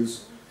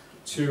choose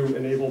to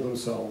enable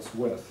themselves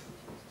with.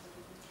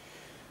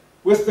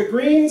 With the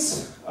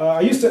Greens,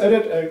 I used to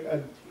edit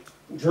a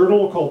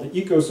journal called the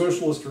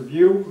Eco-Socialist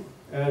Review,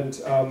 and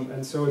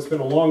so it's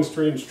been a long,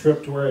 strange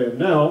trip to where I am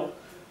now.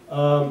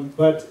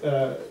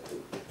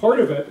 Part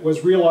of it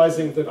was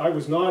realizing that I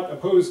was not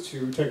opposed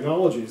to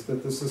technologies,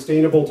 that the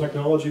sustainable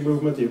technology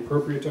movement, the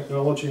appropriate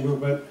technology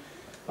movement,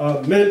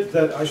 meant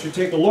that I should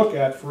take a look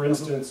at, for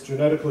instance,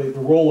 the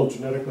role of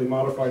genetically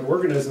modified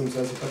organisms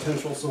as a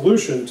potential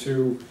solution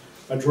to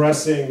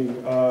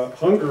addressing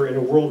hunger in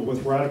a world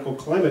with radical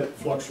climate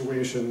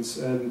fluctuations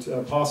and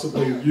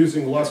possibly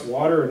using less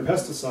water and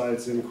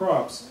pesticides in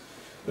crops,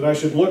 that I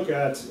should look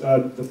at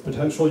the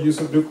potential use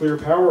of nuclear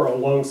power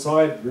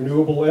alongside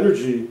renewable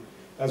energy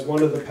as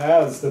one of the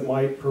paths that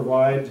might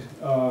provide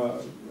a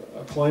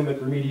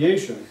climate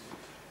remediation.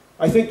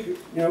 I think,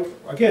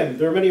 again,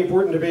 there are many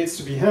important debates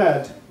to be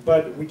had,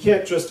 but we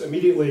can't just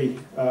immediately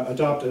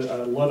adopt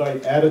a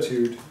Luddite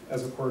attitude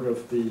as a part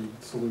of the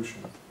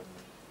solution.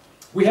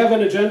 We have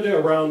an agenda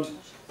around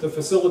the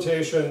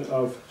facilitation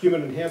of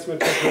human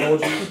enhancement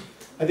technologies.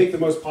 I think the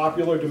most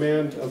popular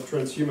demand of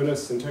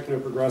transhumanists and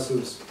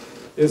technoprogressives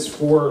is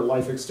for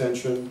life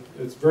extension.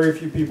 It's very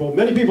few people,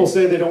 many people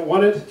say they don't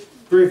want it.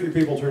 very few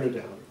people turn it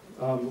down.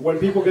 When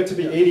people get to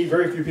be 80,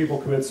 very few people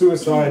commit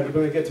suicide.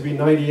 When they get to be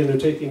 90 and they're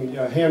taking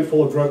a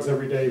handful of drugs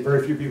every day,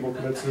 very few people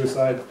commit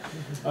suicide.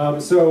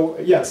 So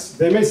yes,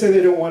 they may say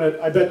they don't want it.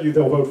 I bet you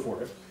they'll vote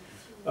for it.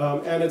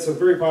 And it's a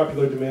very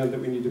popular demand that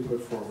we need to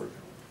put forward.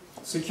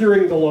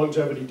 Securing the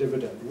longevity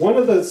dividend. One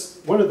of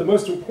the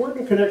most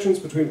important connections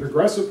between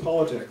progressive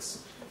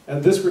politics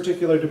and this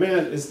particular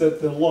demand is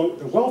that the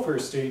welfare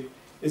state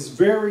is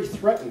very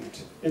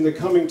threatened in the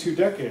coming 2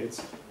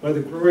 decades by the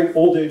growing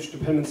old age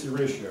dependency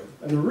ratio.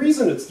 And the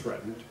reason it's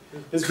threatened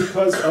is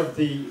because of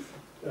the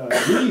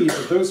need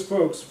of those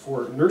folks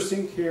for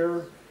nursing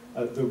care,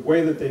 the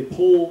way that they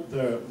pull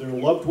their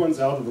loved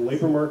ones out of the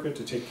labor market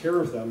to take care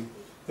of them.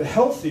 The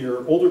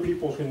healthier older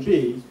people can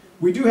be,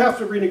 we do have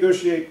to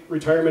renegotiate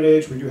retirement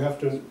age, we do have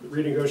to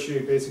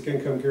renegotiate basic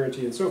income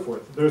guarantee and so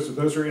forth.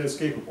 Those are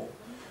inescapable.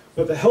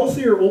 But the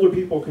healthier older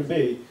people can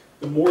be,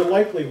 the more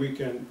likely we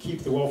can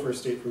keep the welfare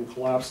state from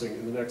collapsing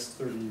in the next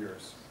 30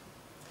 years.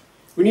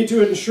 We need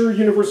to ensure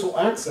universal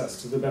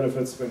access to the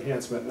benefits of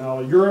enhancement. Now,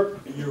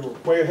 Europe, you're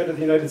way ahead of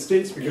the United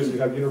States because you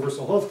have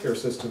universal healthcare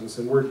systems,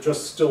 and we're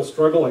just still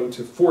struggling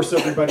to force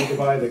everybody to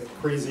buy the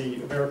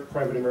crazy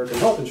private American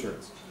health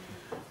insurance.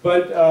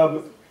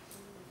 But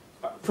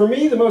for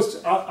me, the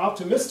most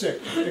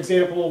optimistic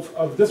example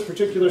of this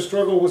particular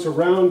struggle was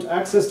around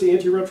access to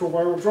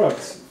antiretroviral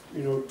drugs.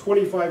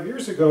 25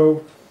 years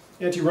ago,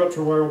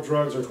 antiretroviral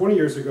drugs, or 20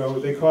 years ago,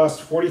 they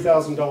cost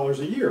 $40,000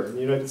 a year in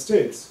the United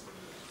States.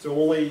 So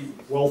only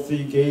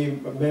wealthy gay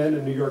men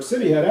in New York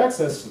City had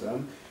access to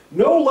them.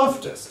 No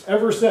leftist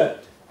ever said,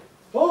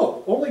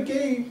 oh, only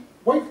gay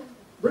white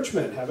rich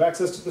men have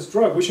access to this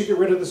drug, we should get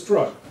rid of this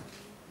drug.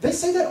 They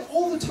say that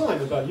all the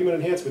time about human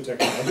enhancement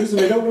technologies,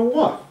 and they don't know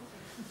why.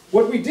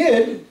 What we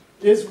did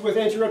is, with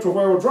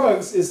antiretroviral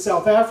drugs, is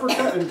South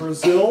Africa and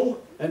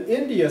Brazil and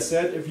India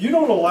said, if you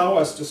don't allow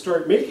us to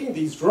start making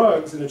these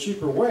drugs in a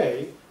cheaper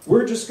way,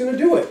 we're just going to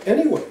do it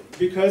anyway,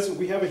 because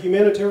we have a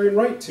humanitarian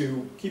right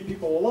to keep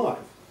people alive.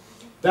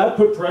 That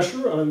put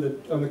pressure on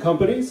the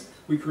companies.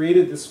 We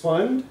created this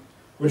fund,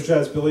 which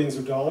has billions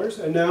of dollars,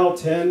 and now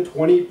 10,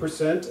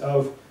 20%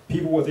 of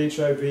people with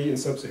HIV in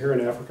sub-Saharan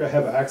Africa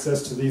have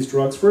access to these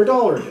drugs for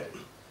 $1 a day.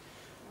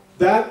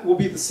 That will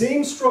be the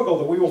same struggle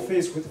that we will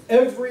face with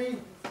every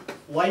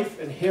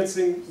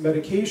life-enhancing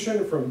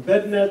medication, from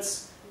bed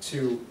nets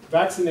to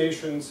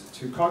vaccinations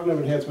to cognitive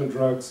enhancement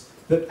drugs,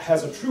 that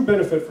has a true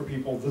benefit for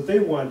people that they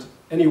want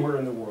anywhere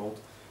in the world.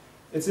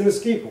 It's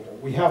inescapable.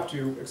 We have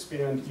to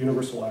expand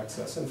universal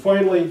access. And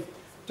finally,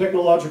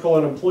 technological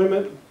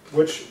unemployment,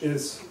 which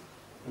is,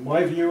 in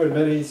my view and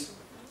many's,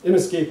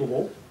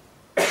 inescapable.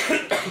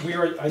 We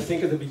are, I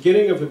think, at the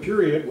beginning of the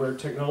period where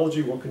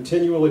technology will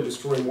continually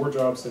destroy more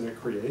jobs than it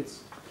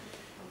creates.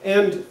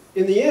 And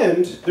in the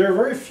end, there are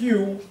very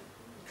few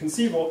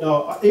conceivable,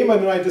 now Eamon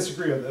and I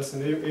disagree on this,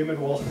 and Eamon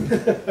will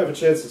have a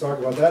chance to talk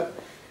about that.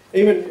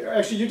 Eamon,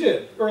 actually you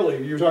did, earlier.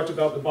 You talked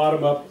about the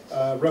bottom-up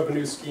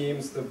revenue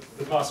schemes, the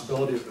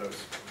possibility of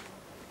those.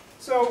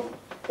 So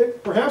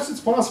perhaps it's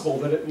possible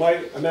that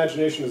my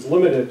imagination is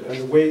limited in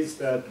the ways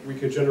that we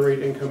could generate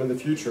income in the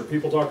future.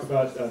 People talk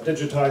about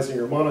digitizing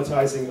or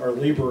monetizing our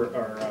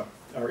labor,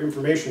 our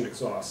information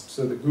exhaust,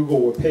 so that Google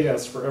will pay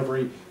us for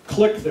every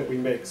click that we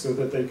make so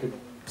that they could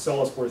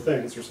sell us more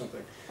things or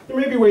something. There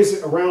may be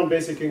ways around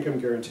basic income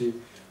guarantee.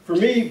 For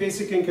me,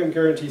 basic income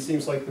guarantee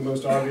seems like the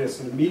most obvious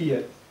and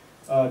immediate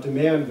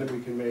demand that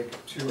we can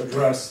make to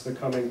address the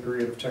coming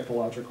period of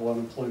technological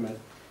unemployment.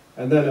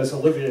 And then, as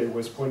Olivier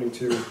was pointing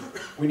to,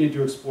 we need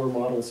to explore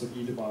models of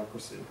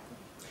e-democracy.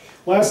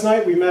 Last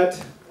night we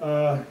met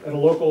at a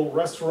local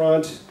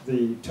restaurant,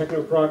 the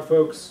Technoprog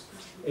folks,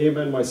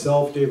 Eamon,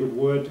 myself, David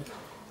Wood,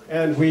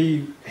 and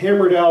we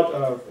hammered out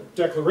a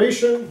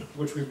declaration,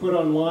 which we put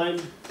online,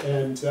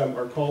 and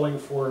are calling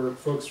for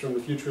folks from the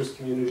futurist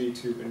community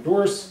to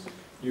endorse.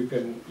 You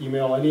can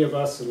email any of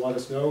us and let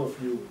us know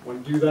if you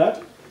want to do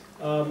that.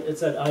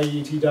 It's at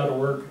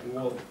iet.org, and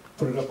we'll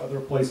put it up other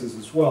places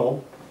as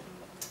well.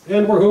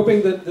 And we're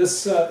hoping that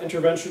this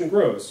intervention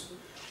grows.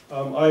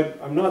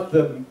 I'm not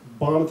the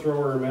bomb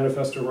thrower or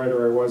manifesto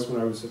writer I was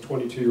when I was a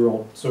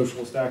 22-year-old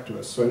socialist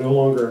activist, so I no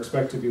longer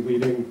expect to be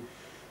leading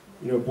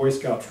Boy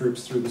Scout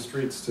troops through the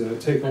streets to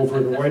take over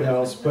the White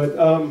House, but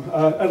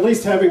at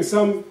least having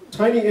some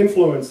tiny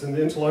influence in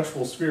the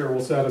intellectual sphere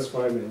will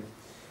satisfy me.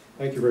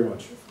 Thank you very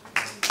much.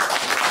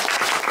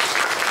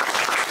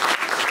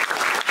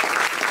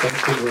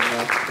 Thank you very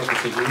much,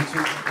 Professor Hughes.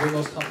 We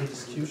will start the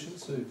discussion,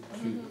 so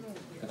if you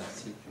can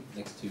sit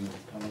next to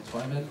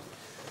Twyman.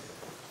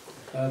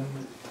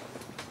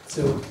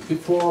 So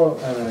before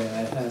I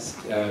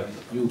ask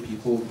you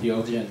people, the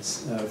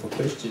audience, for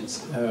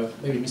questions,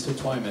 maybe Mr.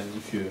 Twyman,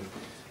 if you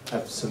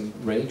have some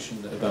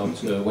reaction about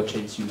what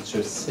James you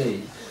just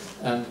said.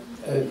 And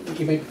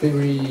you make a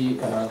very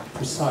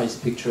precise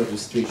picture of the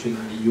situation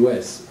in the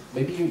US.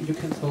 Maybe you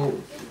can tell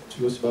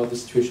to us about the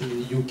situation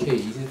in the UK.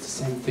 Is it the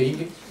same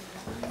thing?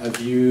 Have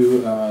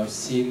you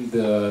seen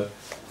the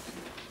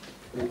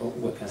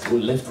what can I say,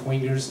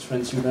 left-wingers,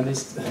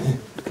 transhumanists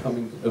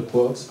coming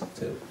upwards?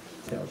 So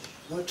tell?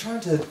 Well,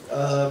 trying to,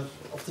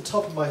 off the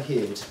top of my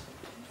head,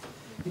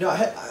 you know,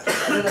 I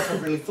don't know if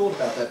I've really thought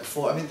about that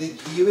before. I mean, the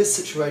US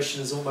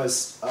situation is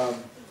almost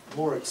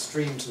more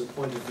extreme to the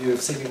point of view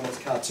of seeming almost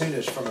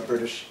cartoonish from a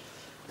British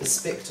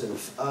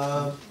perspective.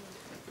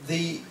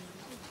 The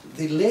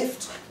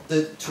left,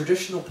 the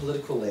traditional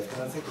political left,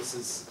 and I think this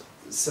is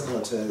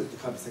similar to the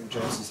kind of thing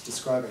James is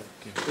describing,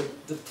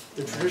 the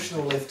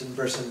traditional left in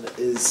Britain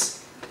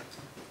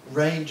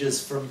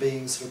ranges from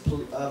being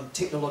sort of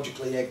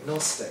technologically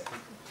agnostic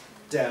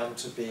down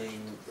to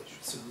being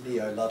sort of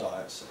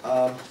neo-Luddite.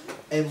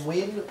 And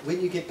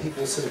when you get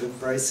people sort of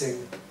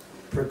embracing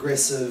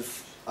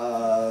progressive,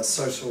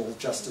 social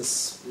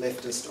justice,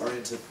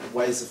 leftist-oriented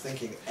ways of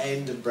thinking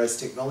and embrace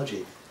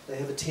technology, they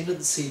have a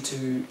tendency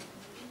to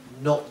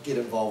not get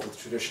involved with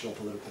traditional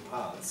political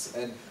paths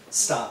and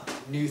start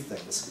new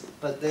things.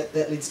 But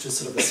that leads to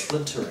sort of a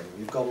splintering.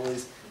 You've got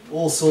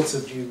all sorts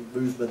of new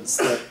movements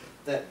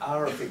that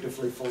are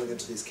effectively falling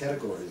into these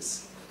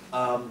categories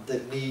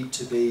that need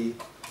to be,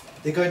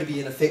 they're going to be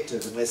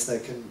ineffective unless they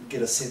can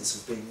get a sense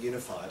of being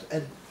unified.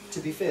 And to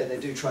be fair, they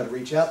do try to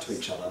reach out to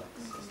each other,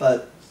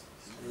 but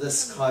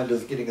this kind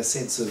of getting a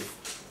sense of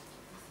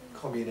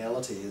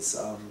communality is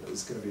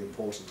going to be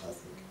important, I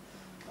think.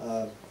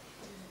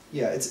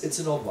 Yeah, it's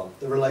an odd one,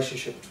 the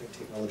relationship between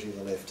technology and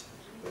the left.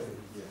 Yeah.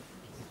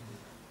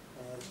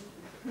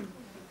 Okay.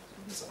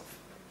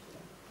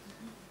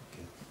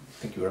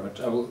 Thank you very much.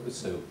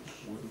 So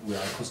we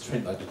are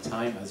constrained by the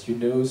time, as you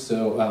know,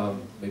 so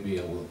maybe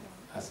I will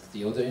ask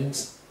the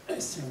audience.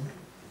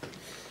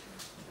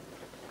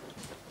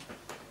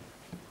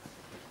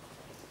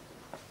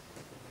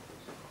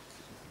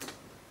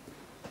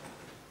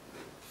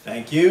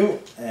 Thank you.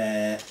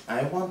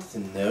 I want to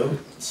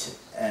note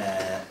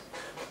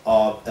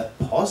of a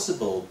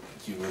possible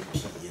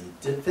European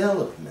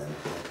development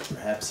that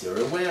perhaps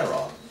you're aware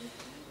of,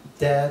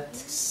 that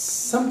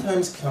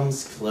sometimes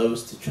comes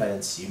close to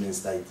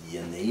transhumanist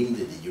idea,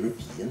 namely the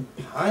European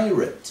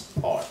pirate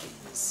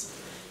parties.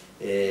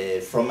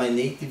 From my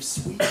native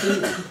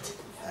Sweden, it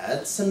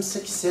had some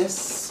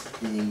success,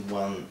 being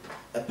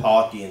a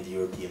party in the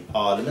European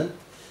Parliament.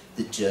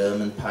 The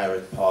German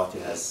Pirate Party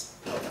has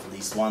at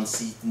least one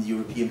seat in the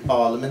European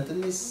Parliament,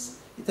 and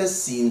it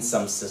has seen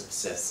some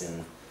success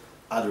in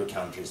other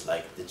countries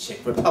like the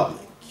Czech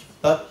Republic.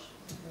 But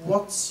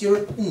what's your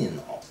opinion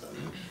of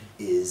them?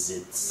 Is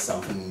it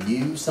something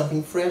new,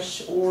 something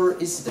fresh, or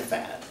is it a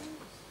fad?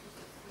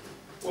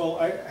 Well,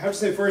 I have to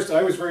say first,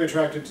 I was very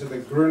attracted to the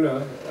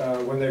Grüne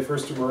when they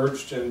first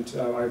emerged, and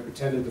I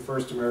attended the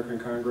first American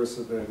Congress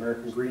of the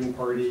American Green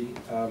Party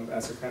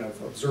as a kind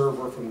of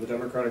observer from the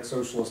democratic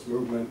socialist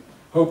movement,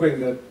 hoping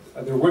that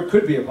there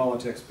could be a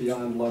politics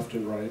beyond left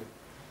and right.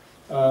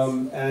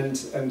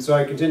 And so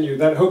I continue.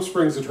 That hope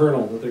springs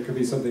eternal, that there could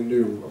be something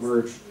new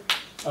emerge.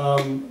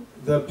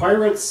 The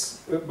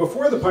pirates,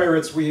 before the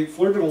pirates, we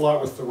flirted a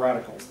lot with the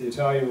radicals, the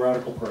Italian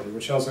Radical Party,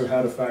 which also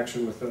had a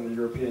faction within the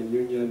European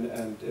Union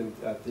and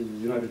at the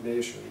United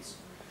Nations.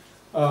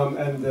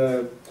 And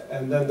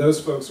then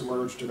those folks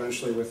emerged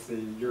eventually with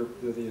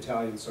the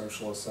Italian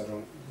socialists. I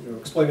don't,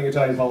 explaining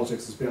Italian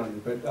politics is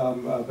beyond me,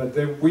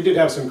 but we did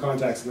have some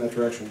contacts in that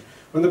direction.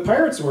 When the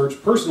pirates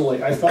emerged,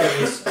 personally, I thought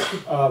it was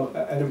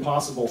an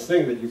impossible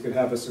thing that you could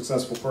have a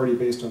successful party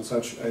based on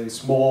such a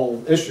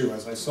small issue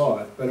as I saw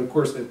it. But of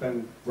course, they've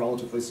been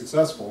relatively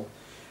successful.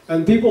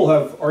 And people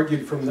have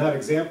argued from that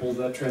example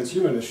that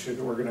transhumanists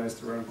should organize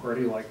their own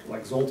party,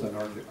 like Zoltan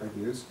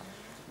argues.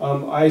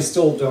 I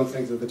still don't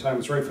think that the time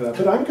is right for that.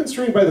 But I'm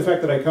constrained by the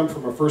fact that I come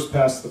from a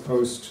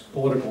first-past-the-post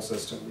political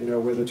system,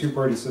 where the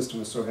two-party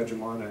system is so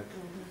hegemonic.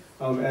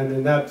 And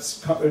in that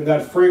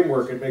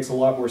framework, it makes a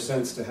lot more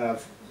sense to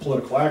have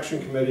political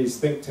action committees,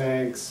 think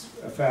tanks,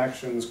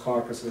 factions,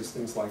 caucuses,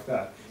 things like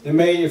that. It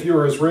may, if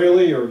you're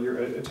Israeli or you're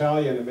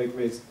Italian, it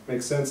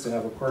makes sense to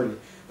have a party.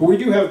 But we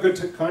do have good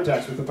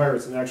contacts with the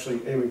pirates, and actually,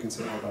 Eamon can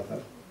say more about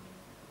that.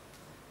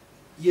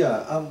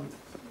 Yeah,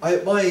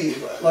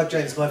 like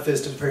James, my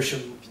first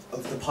impression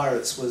of the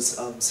pirates was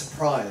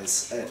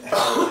surprise at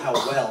how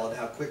well and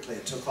how quickly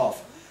it took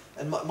off.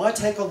 And my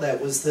take on that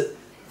was that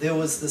there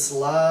was this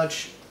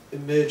large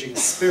emerging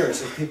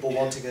spirit of people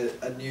wanting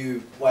a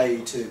new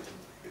way to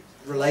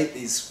relate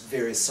these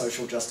various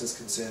social justice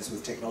concerns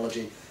with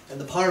technology,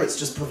 and the pirates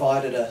just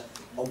provided a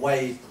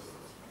way,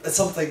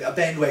 a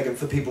bandwagon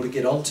for people to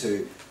get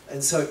onto,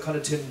 and so it kind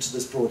of turned into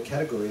this broad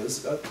category. It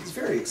was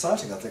very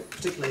exciting, I think,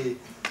 particularly in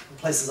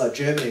places like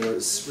Germany where it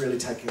was really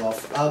taking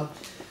off.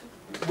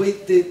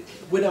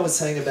 When I was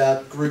saying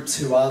about groups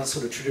who aren't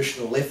sort of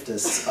traditional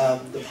leftists,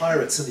 the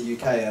pirates in the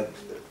UK are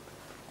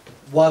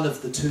one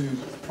of the two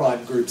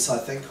prime groups I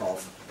think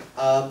of.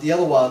 The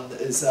other one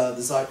is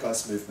the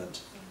Zeitgeist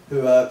movement,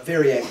 who are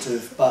very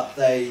active, but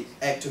they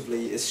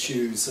actively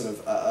eschew sort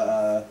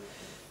of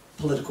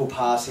political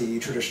party,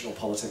 traditional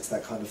politics,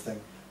 that kind of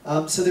thing.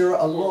 So there are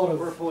a lot of...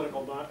 More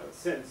political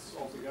sense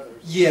altogether.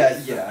 Yeah.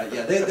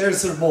 They're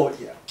sort of more,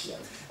 yeah.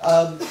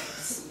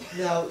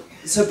 Now,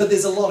 but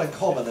there's a lot in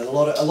common, and a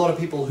lot of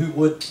people who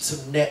would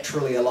sort of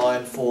naturally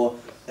align for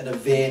an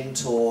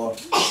event or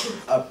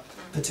a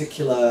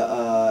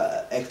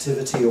particular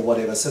activity or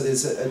whatever. So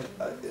there's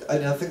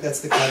and I think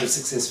that's the kind of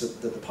success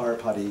that the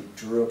Pirate Party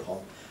drew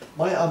upon.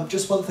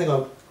 Just one thing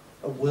I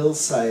will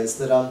say is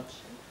that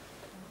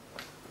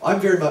I'm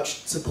very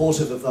much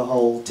supportive of the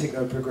whole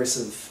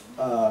techno-progressive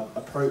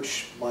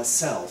approach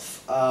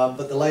myself,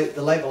 but the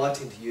label I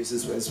tend to use,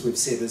 as we've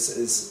said,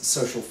 is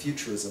social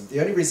futurism. The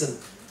only reason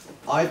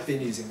I've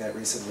been using that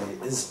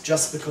recently is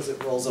just because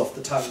it rolls off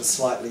the tongue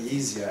slightly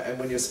easier, and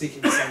when you're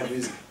speaking to someone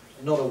who's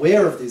not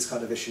aware of these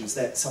kind of issues,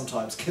 that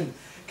sometimes can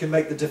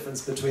make the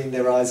difference between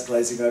their eyes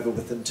glazing over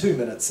within 2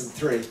 minutes and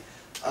 3.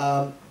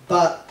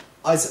 But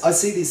I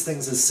see these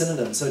things as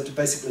synonyms, so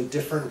basically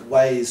different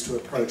ways to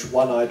approach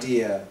one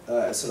idea,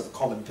 sort of a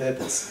common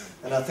purpose.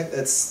 And I think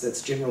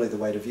that's generally the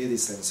way to view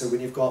these things. So when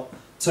you've got,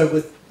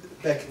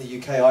 back in the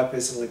UK, I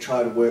personally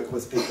try to work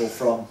with people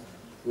from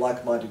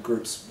like-minded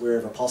groups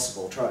wherever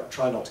possible.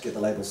 Try not to get the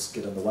labels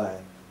get in the way.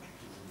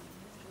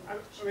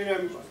 I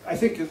mean, I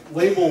think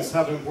labels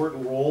have an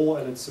important role,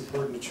 and it's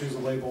important to choose a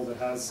label that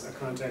has a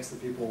context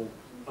that people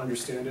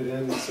understand it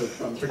in. So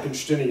I'm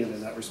Wittgensteinian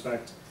in that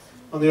respect.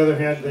 On the other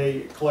hand,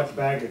 they collect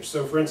baggage.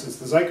 So for instance,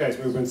 the Zeitgeist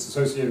movement is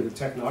associated with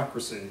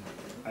technocracy.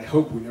 I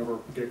hope we never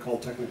get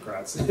called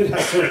technocrats. It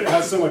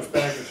has so much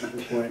baggage at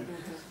this point.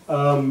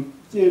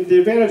 The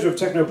advantage of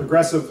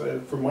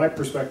technoprogressive, from my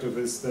perspective,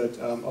 is that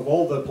of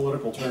all the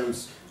political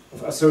terms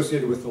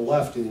associated with the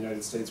left in the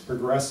United States,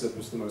 progressive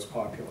is the most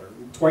popular.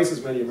 Twice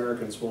as many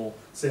Americans will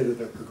say that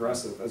they're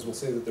progressive as will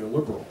say that they're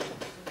liberal,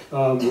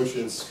 which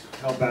is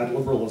how bad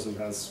liberalism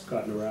has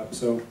gotten a rap.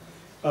 So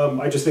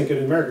I just think in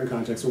an American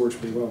context it works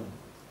pretty well.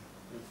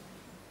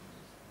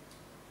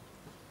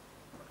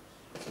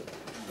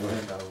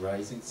 Now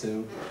rising,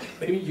 so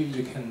maybe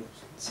you can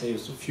say a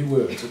few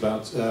words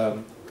about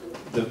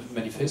the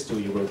manifesto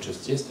you wrote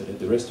just yesterday at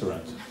the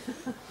restaurant.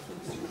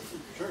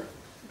 Sure.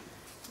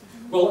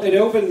 Well, it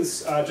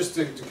opens, just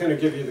to kind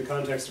of give you the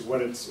context of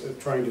what it's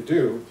trying to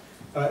do,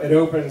 it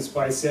opens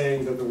by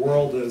saying that the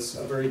world is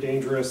a very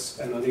dangerous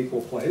and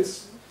unequal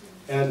place,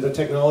 and that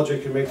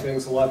technology can make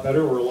things a lot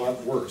better or a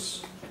lot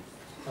worse.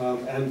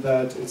 And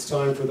that it's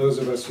time for those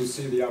of us who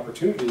see the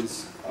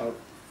opportunities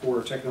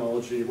for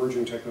technology,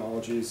 emerging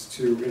technologies,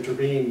 to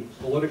intervene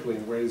politically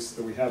in ways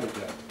that we haven't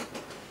yet.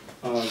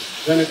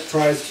 Then it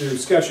tries to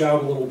sketch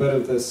out a little bit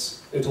of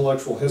this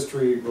intellectual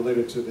history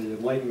related to the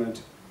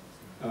Enlightenment,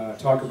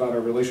 talk about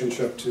our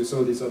relationship to some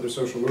of these other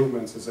social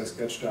movements as I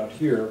sketched out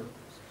here.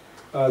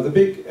 The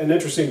big and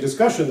interesting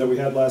discussion that we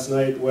had last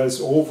night was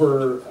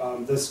over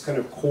this kind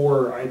of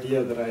core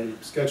idea that I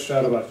sketched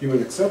out about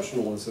human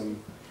exceptionalism,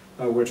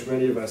 which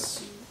many of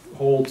us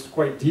hold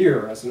quite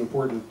dear as an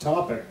important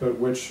topic, but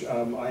which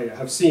I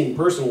have seen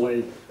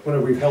personally when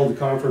we've held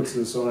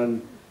conferences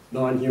on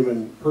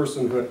non-human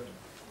personhood,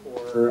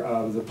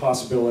 or the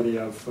possibility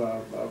of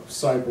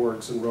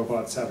cyborgs and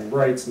robots having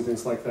rights and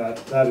things like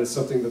that. That is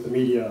something that the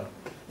media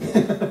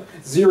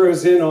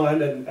zeroes in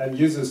on and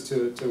uses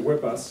to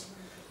whip us.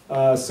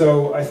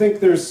 So I think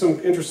there's some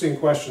interesting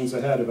questions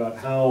ahead about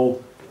how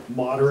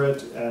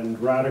moderate and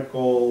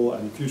radical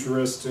and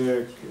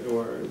futuristic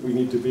we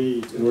need to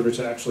be in order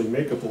to actually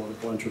make a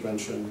political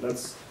intervention.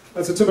 That's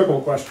a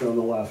typical question on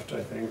the left,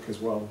 I think, as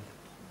well.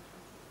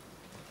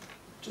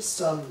 Just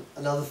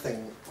another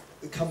thing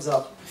that comes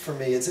up for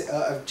me is,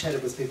 I've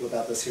chatted with people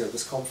about this here at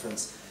this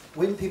conference.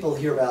 When people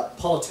hear about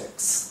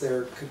politics,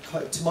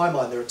 to my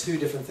mind, there are two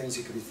different things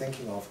you could be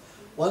thinking of.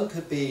 One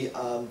could be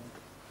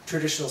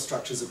traditional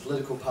structures of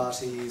political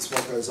parties,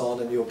 what goes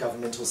on in your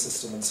governmental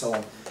system and so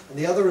on. And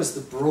the other is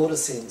the broader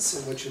sense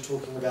in which you're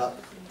talking about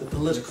the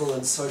political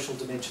and social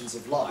dimensions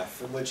of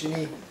life, in which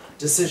any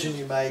decision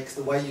you make,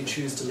 the way you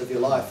choose to live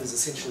your life, is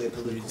essentially a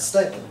political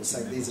statement. You're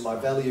saying, these are my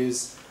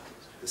values,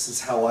 this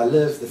is how I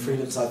live, the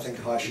freedoms I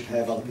think I should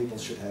have, other people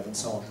should have, and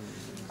so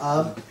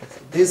on.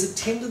 There's a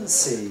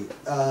tendency,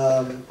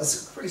 a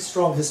pretty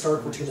strong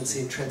historical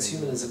tendency in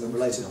transhumanism and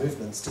related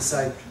movements to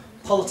say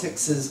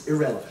politics is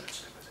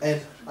irrelevant. And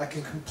I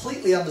can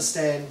completely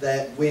understand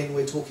that when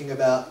we're talking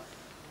about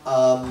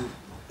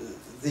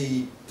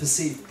the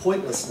perceived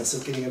pointlessness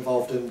of getting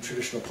involved in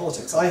traditional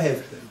politics. I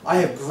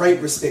have great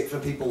respect for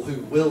people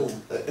who will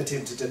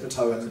attempt to dip a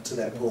toe into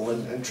that pool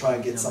and try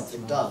and get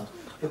something done,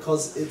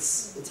 because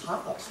it's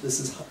hard.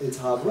 It's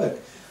hard work.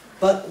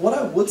 But what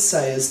I would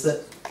say is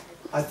that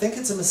I think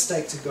it's a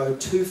mistake to go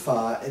too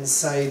far and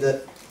say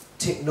that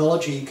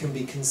technology can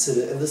be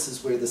considered, and this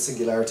is where the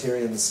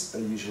singularitarians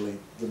are usually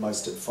the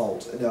most at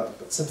fault, and I've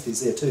got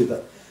sympathies there too,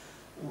 but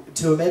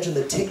to imagine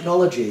that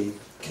technology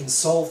can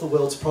solve the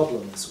world's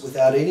problems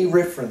without any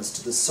reference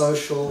to the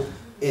social,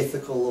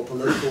 ethical or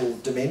political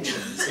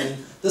dimensions.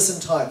 And this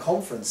entire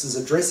conference is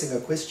addressing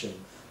a question,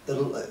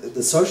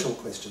 the social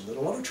question, that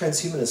a lot of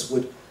transhumanists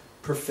would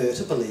prefer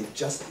to believe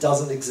just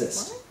doesn't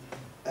exist.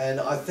 And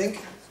I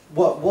think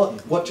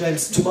what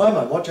James, to my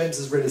mind, what James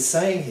is really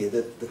saying here,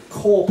 that the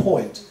core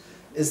point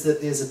is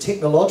that there's a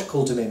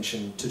technological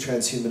dimension to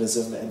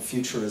transhumanism and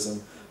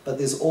futurism, but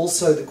there's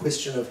also the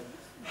question of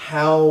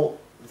how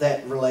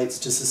that relates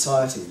to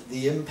society,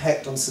 the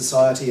impact on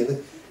society,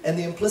 and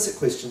the implicit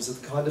questions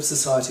of the kind of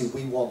society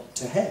we want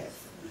to have.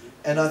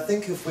 And I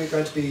think if we're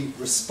going to be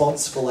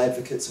responsible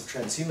advocates of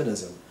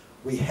transhumanism,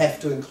 we have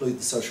to include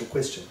the social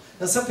question.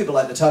 Now, some people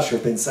like Natasha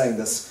have been saying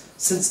this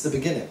since the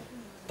beginning,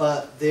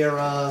 but there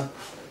are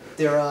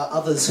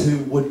others who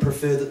would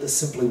prefer that this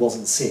simply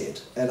wasn't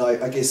said. And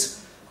I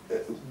guess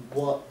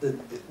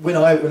when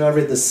I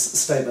read this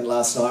statement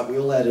last night, we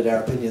all added our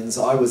opinions.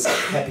 I was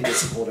happy to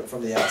support it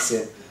from the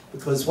outset,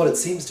 because what it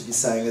seems to be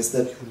saying is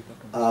that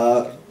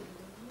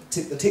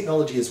the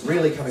technology is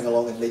really coming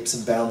along in leaps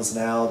and bounds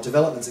now.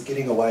 Developments are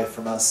getting away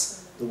from us.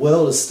 The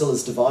world is still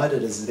as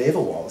divided as it ever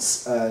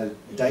was,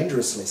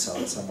 dangerously so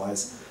in some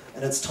ways.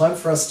 And it's time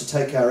for us to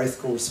take our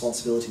ethical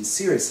responsibilities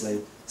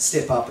seriously,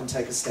 step up and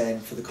take a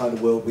stand for the kind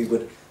of world we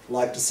would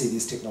like to see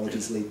these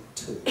technologies lead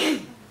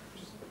to.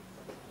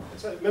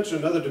 So I mentioned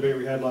another debate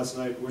we had last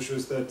night, which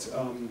was that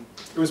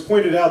it was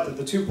pointed out that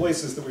the two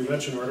places that we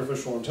mentioned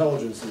artificial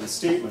intelligence in the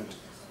statement,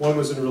 one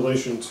was in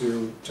relation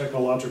to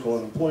technological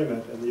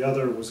unemployment, and the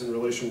other was in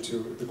relation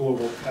to the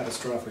global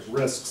catastrophic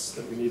risks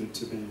that we needed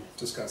to be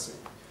discussing.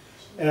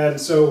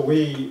 And so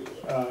we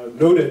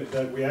noted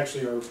that we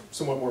actually are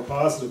somewhat more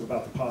positive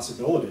about the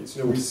possibilities.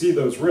 You know, we see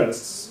those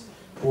risks,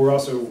 but we're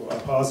also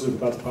positive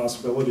about the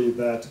possibility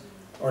that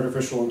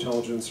artificial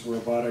intelligence and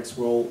robotics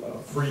will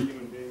free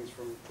human beings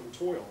from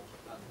toil.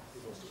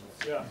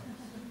 Yeah,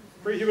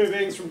 free human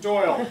beings from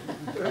toil.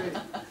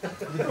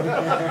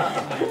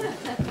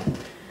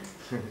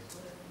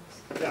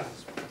 Yeah.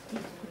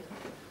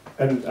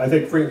 And I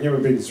think freeing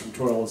human beings from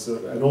toil is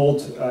an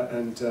old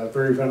and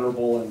very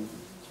venerable and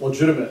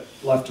legitimate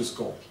leftist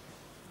goal.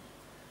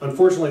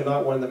 Unfortunately,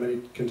 not one that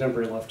many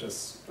contemporary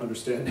leftists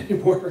understand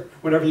anymore.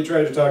 Whenever you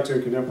try to talk to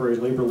a contemporary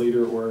labor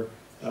leader or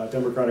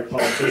Democratic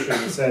politician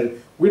and say,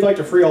 we'd like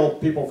to free all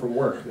people from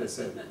work, they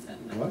say,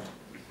 what?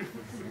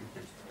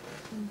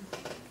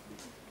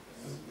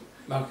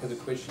 Mark had a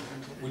question.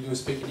 Will you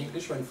speak in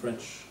English or in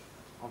French?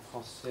 En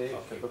français,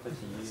 je peux pas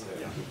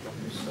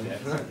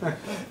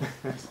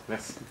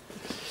Merci.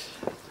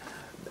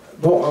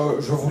 Bon,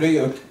 je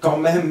voulais quand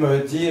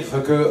même dire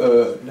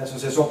que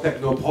l'association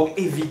Technoprog,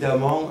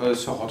 évidemment,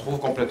 se retrouve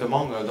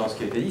complètement dans ce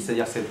qui a été dit,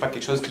 c'est-à-dire que ce n'est pas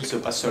quelque chose qui se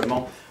passe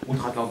seulement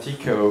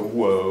outre-Atlantique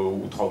ou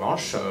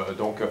outre-Manche.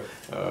 Donc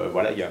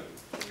voilà, il y a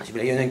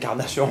une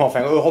incarnation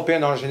enfin,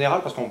 européenne en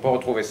général, parce qu'on peut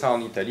retrouver ça en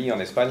Italie, en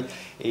Espagne.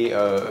 Et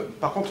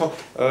par contre,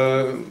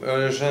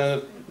 je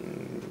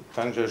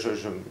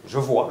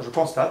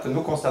constate,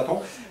 nous constatons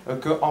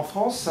qu'en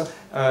France,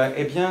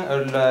 eh bien,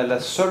 la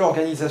seule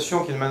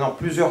organisation qui maintenant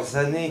plusieurs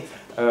années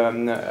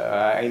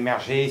a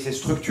émergé, s'est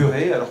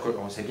structurée, alors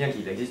qu'on sait bien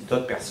qu'il existe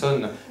d'autres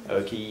personnes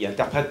qui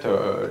interprètent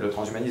le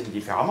transhumanisme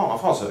différemment en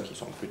France, qui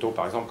sont plutôt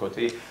par exemple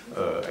côté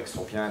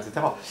extropien,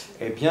 etc.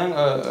 Eh bien,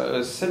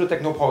 c'est le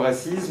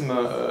technoprogressisme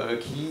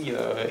qui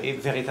est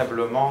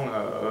véritablement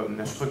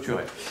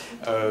structuré.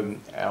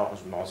 Alors,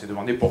 on s'est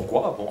demandé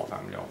pourquoi. Bon, enfin,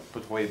 on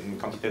peut trouver une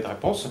quantité de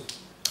réponses.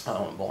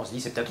 Bon, on se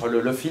dit c'est peut-être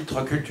le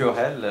filtre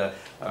culturel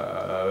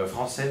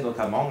français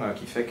notamment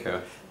qui fait que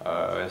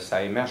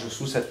ça émerge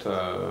sous cette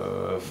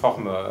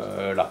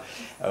forme-là.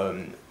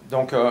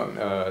 Donc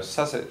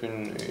ça c'est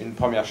une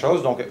première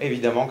chose. Donc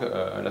évidemment que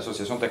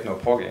l'association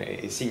Technoprog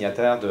est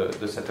signataire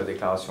de cette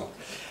déclaration.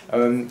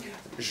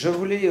 Je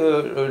voulais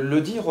le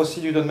dire aussi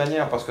d'une autre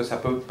manière, parce que ça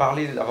peut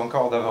parler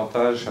encore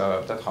davantage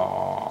peut-être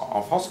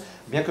en France,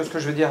 bien que ce que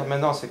je veux dire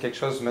maintenant, c'est quelque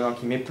chose maintenant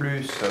qui m'est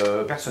plus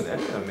personnel,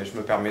 mais je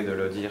me permets de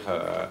le dire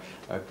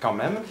quand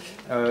même.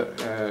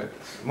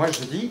 Moi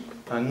je dis,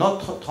 un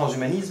autre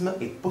transhumanisme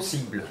est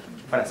possible.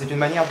 Voilà, c'est une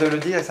manière de le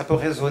dire et ça peut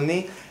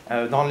résonner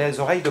dans les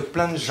oreilles de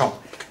plein de gens.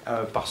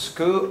 Parce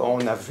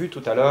qu'on a vu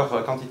tout à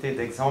l'heure quantité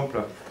d'exemples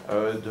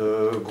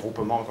de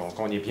groupements qu'on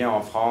connaît bien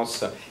en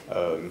France,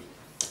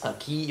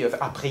 qui,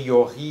 a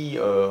priori,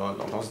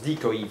 on se dit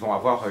qu'ils vont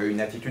avoir une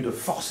attitude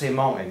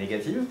forcément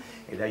négative.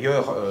 Et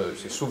d'ailleurs,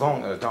 c'est souvent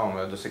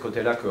de ces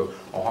côtés-là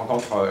qu'on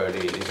rencontre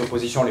les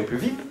oppositions les plus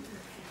vives.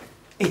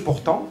 Et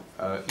pourtant,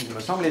 il me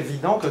semble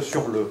évident que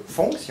sur le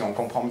fond, si on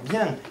comprend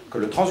bien que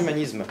le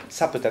transhumanisme,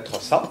 ça peut être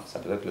ça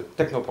peut être le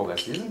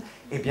technoprogressisme,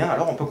 eh bien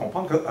alors on peut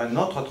comprendre qu'un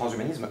autre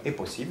transhumanisme est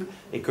possible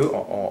et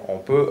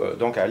qu'on peut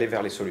donc aller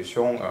vers les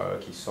solutions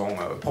qui sont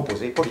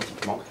proposées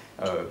politiquement,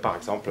 par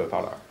exemple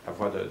par la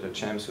voix de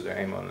James ou de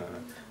Eamon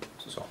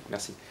ce soir.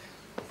 Merci.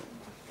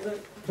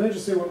 Can I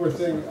just say one more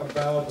thing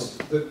about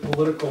the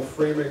political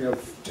framing of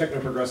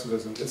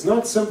technoprogressivism? It's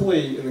not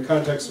simply in the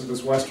context of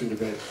this Western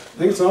debate. I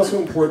think it's also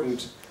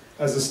important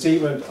as a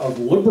statement of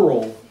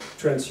liberal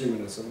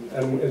transhumanism,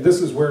 and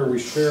this is where we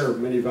share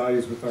many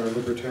values with our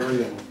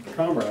libertarian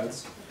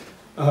comrades,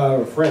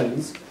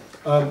 friends,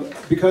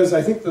 because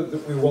I think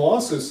that we will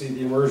also see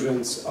the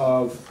emergence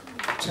of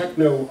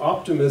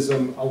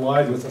techno-optimism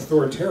allied with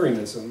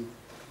authoritarianism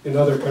in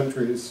other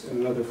countries and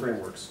in other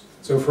frameworks.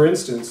 So for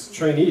instance,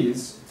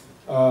 Chinese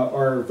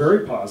are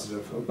very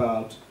positive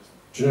about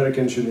genetic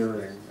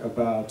engineering,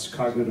 about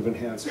cognitive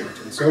enhancement,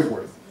 and so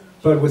forth,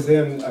 but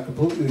within a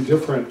completely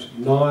different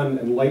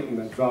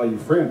non-enlightenment value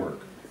framework.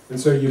 And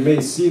so you may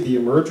see the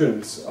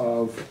emergence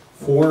of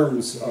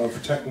forms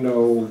of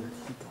techno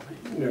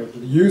the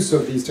use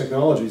of these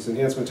technologies,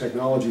 enhancement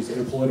technologies, in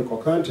a political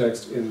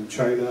context in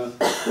China,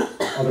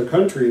 other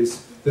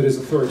countries, that is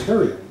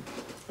authoritarian.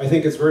 I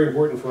think it's very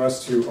important for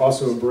us to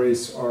also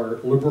embrace our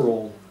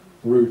liberal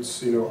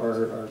roots,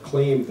 our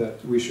claim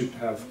that we should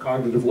have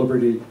cognitive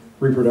liberty,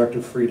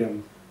 reproductive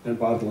freedom, and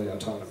bodily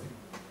autonomy.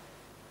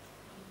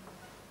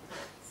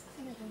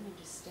 Something I don't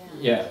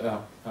understand.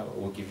 Yeah, I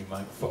will give you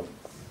my phone.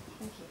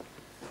 Thank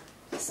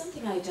you.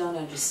 Something I don't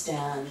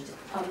understand.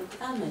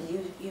 Alan,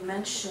 you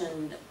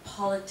mentioned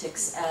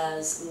politics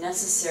as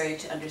necessary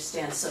to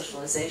understand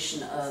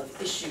socialization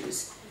of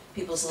issues,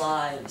 people's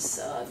lives,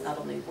 not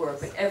only work,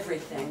 but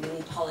everything. We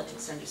need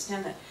politics to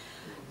understand that.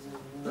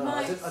 No,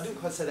 I didn't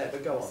quite say that,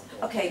 but go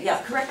on. Okay,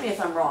 yeah, correct me if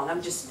I'm wrong.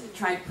 I'm just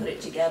trying to put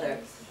it together,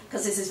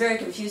 because this is very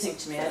confusing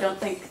to me. I don't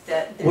think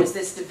that there's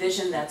this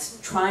division that's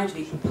trying to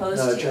be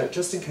proposed here. No,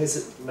 just in case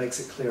it makes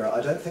it clearer,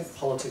 I don't think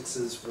politics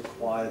is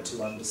required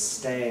to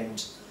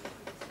understand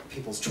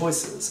people's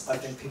choices. I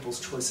think people's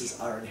choices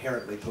are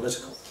inherently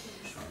political.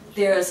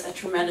 There's a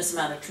tremendous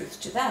amount of truth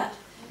to that.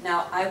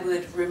 Now, I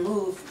would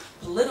remove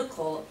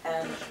political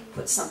and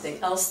put something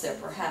else there,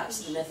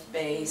 perhaps,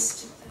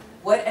 myth-based,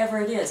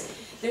 whatever it is.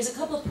 There's a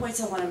couple of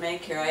points I want to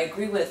make here. I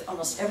agree with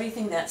almost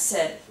everything that's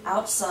said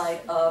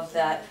outside of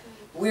that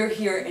we're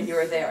here and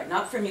you're there.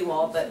 Not from you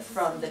all, but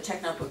from the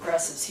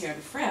Technoprogressives here in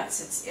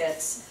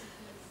France.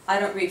 I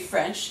don't read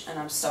French, and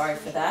I'm sorry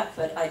for that,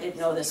 but I didn't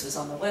know this was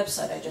on the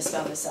website. I just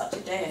found this out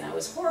today, and I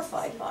was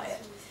horrified by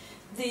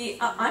it.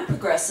 I'm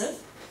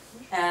progressive,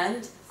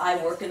 and I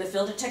work in the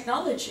field of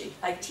technology.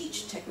 I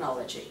teach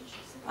technology.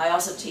 I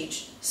also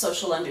teach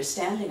social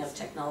understanding of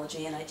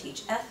technology, and I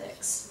teach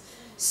ethics.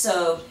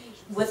 So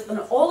with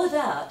all of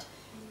that,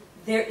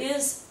 there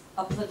is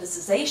a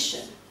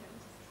politicization.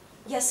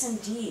 Yes,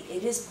 indeed,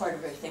 it is part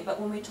of everything. But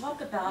when we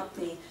talk about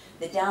the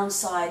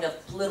downside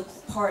of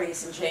political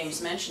parties, and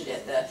James mentioned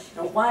it,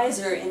 why is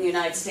there in the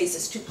United States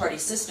this two-party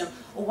system?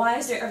 Well, why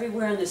is there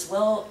everywhere in this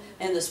world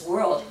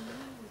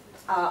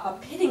a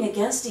pitting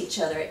against each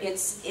other?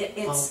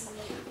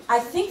 I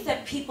think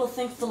that people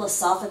think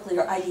philosophically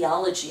or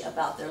ideology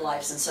about their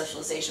lives and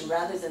socialization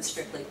rather than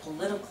strictly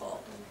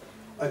political.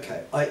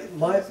 Okay,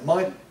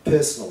 my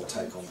personal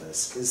take on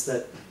this is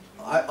that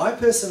I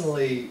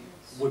personally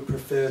would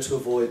prefer to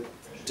avoid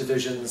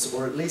divisions,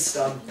 or at least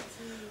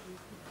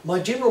my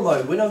general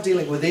mode when I'm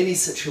dealing with any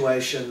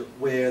situation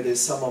where there's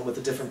someone with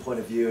a different point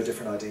of view, a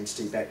different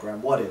identity,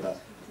 background, whatever,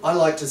 I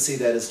like to see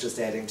that as just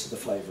adding to the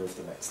flavour of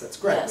the mix. That's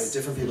great, yes. Where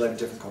different people having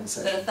different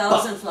conversations. But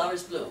 1,000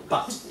 flowers bloom.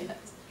 But yes.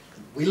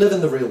 We live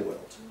in the real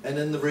world, and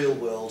in the real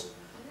world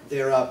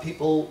there are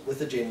people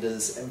with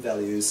agendas and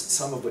values,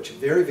 some of which are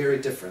very, very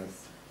different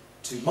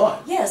to mine.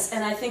 Yes,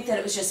 and I think that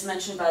it was just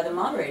mentioned by the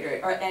moderator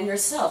and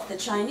yourself, the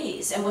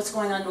Chinese, and what's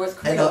going on in North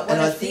Korea. What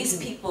if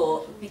these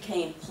people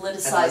became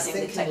politicizing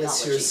the technology?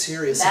 Unless you're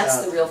serious That's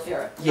about, the real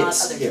fear,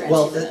 yes, not other transhumanists.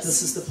 Well,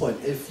 this is the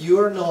point. If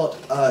you're not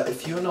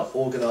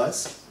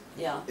organised,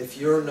 yeah. if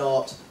you're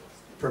not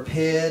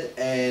prepared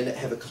and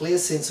have a clear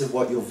sense of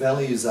what your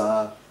values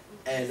are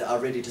and are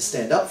ready to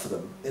stand up for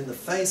them in the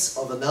face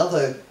of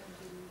another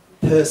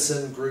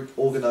person, group,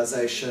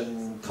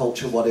 organisation,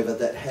 culture, whatever,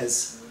 that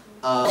has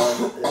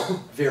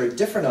very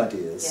different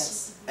ideas,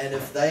 yes. And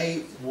if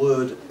they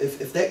would,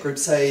 if that group,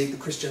 say the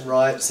Christian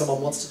right,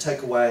 someone wants to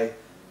take away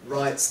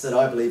rights that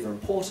I believe are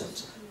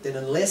important, then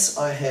unless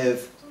I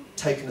have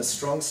taken a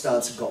strong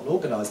stance and gotten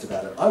organised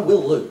about it, I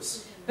will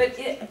lose. But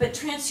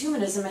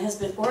transhumanism has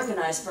been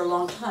organized for a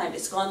long time.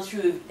 It's gone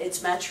through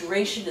its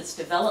maturation, its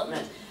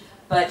development.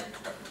 But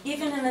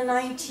even in the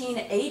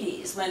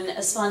 1980s, when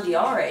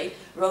Esfandiari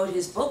wrote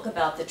his book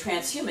about the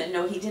transhuman,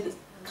 no, he didn't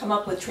come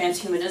up with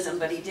transhumanism,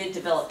 but he did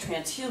develop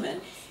transhuman.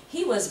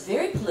 He was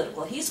very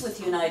political. He's with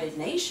the United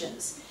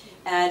Nations,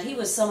 and he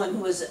was someone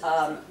who was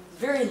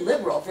very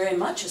liberal, very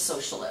much a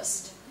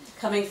socialist,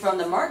 coming from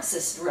the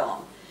Marxist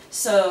realm.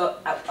 So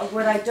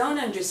what I don't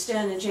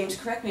understand, and James,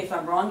 correct me if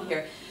I'm wrong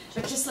here,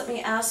 but just let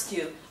me ask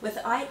you, with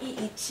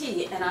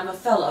IEET, and I'm a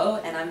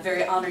fellow, and I'm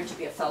very honored to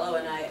be a fellow,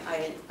 and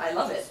I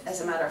love it, as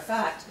a matter of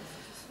fact,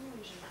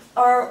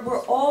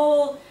 were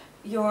all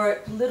your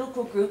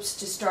political groups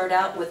to start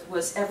out with,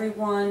 was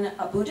everyone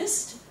a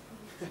Buddhist?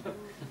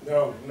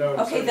 No.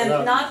 Okay,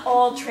 then not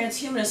all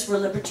transhumanists were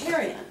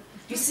libertarian.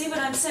 Do you see what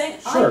I'm saying?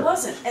 Sure. I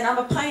wasn't, and I'm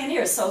a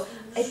pioneer, so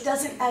it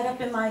doesn't add up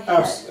in my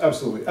head.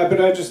 Absolutely. But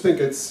I just think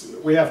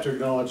we have to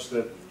acknowledge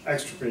that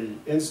Extropy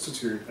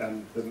Institute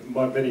and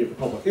many of the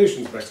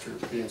publications of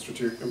Extropy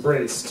Institute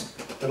embraced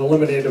an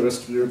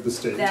eliminativist view of the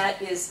state.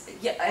 That is,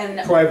 yeah,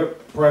 and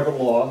private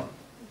law.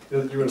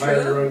 You would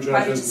hire your own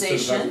judges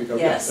instead of having to go.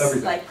 Yes,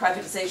 everything. like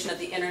privatization of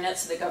the internet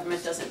so the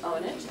government doesn't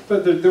own it.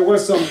 But there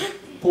was some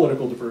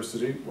political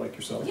diversity, like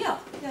yourself. Yeah.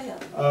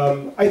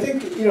 I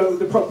think,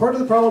 part of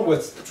the problem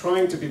with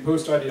trying to be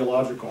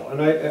post-ideological,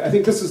 and I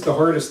think this is the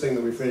hardest thing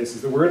that we face,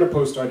 is that we're in a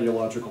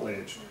post-ideological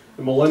age.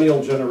 The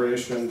millennial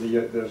generation,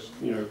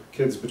 the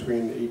kids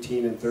between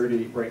 18 and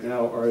 30 right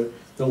now, are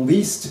the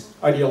least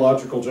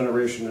ideological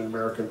generation in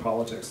American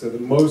politics. They're the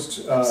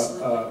most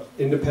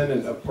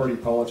independent of party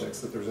politics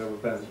that there's ever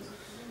been.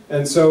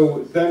 And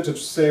so then to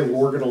say,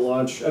 well, we're going to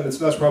launch, and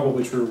that's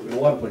probably true in a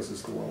lot of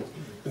places in the world,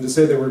 and to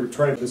say that we're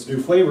trying this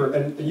new flavor,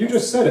 and you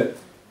just said it,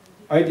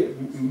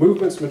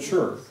 movements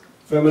mature.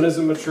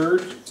 Feminism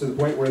matured to the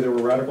point where there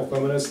were radical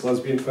feminists,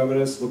 lesbian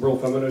feminists, liberal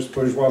feminists,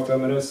 bourgeois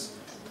feminists.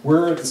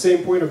 We're at the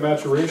same point of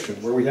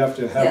maturation where we have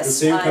to have the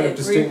same kind of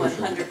distinction. Yes,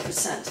 I agree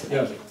 100%.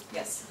 Yeah.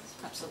 Yes,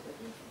 absolutely.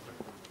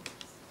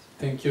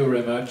 Thank you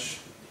very much.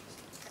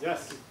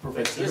 Yes,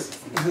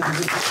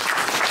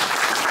 Professor.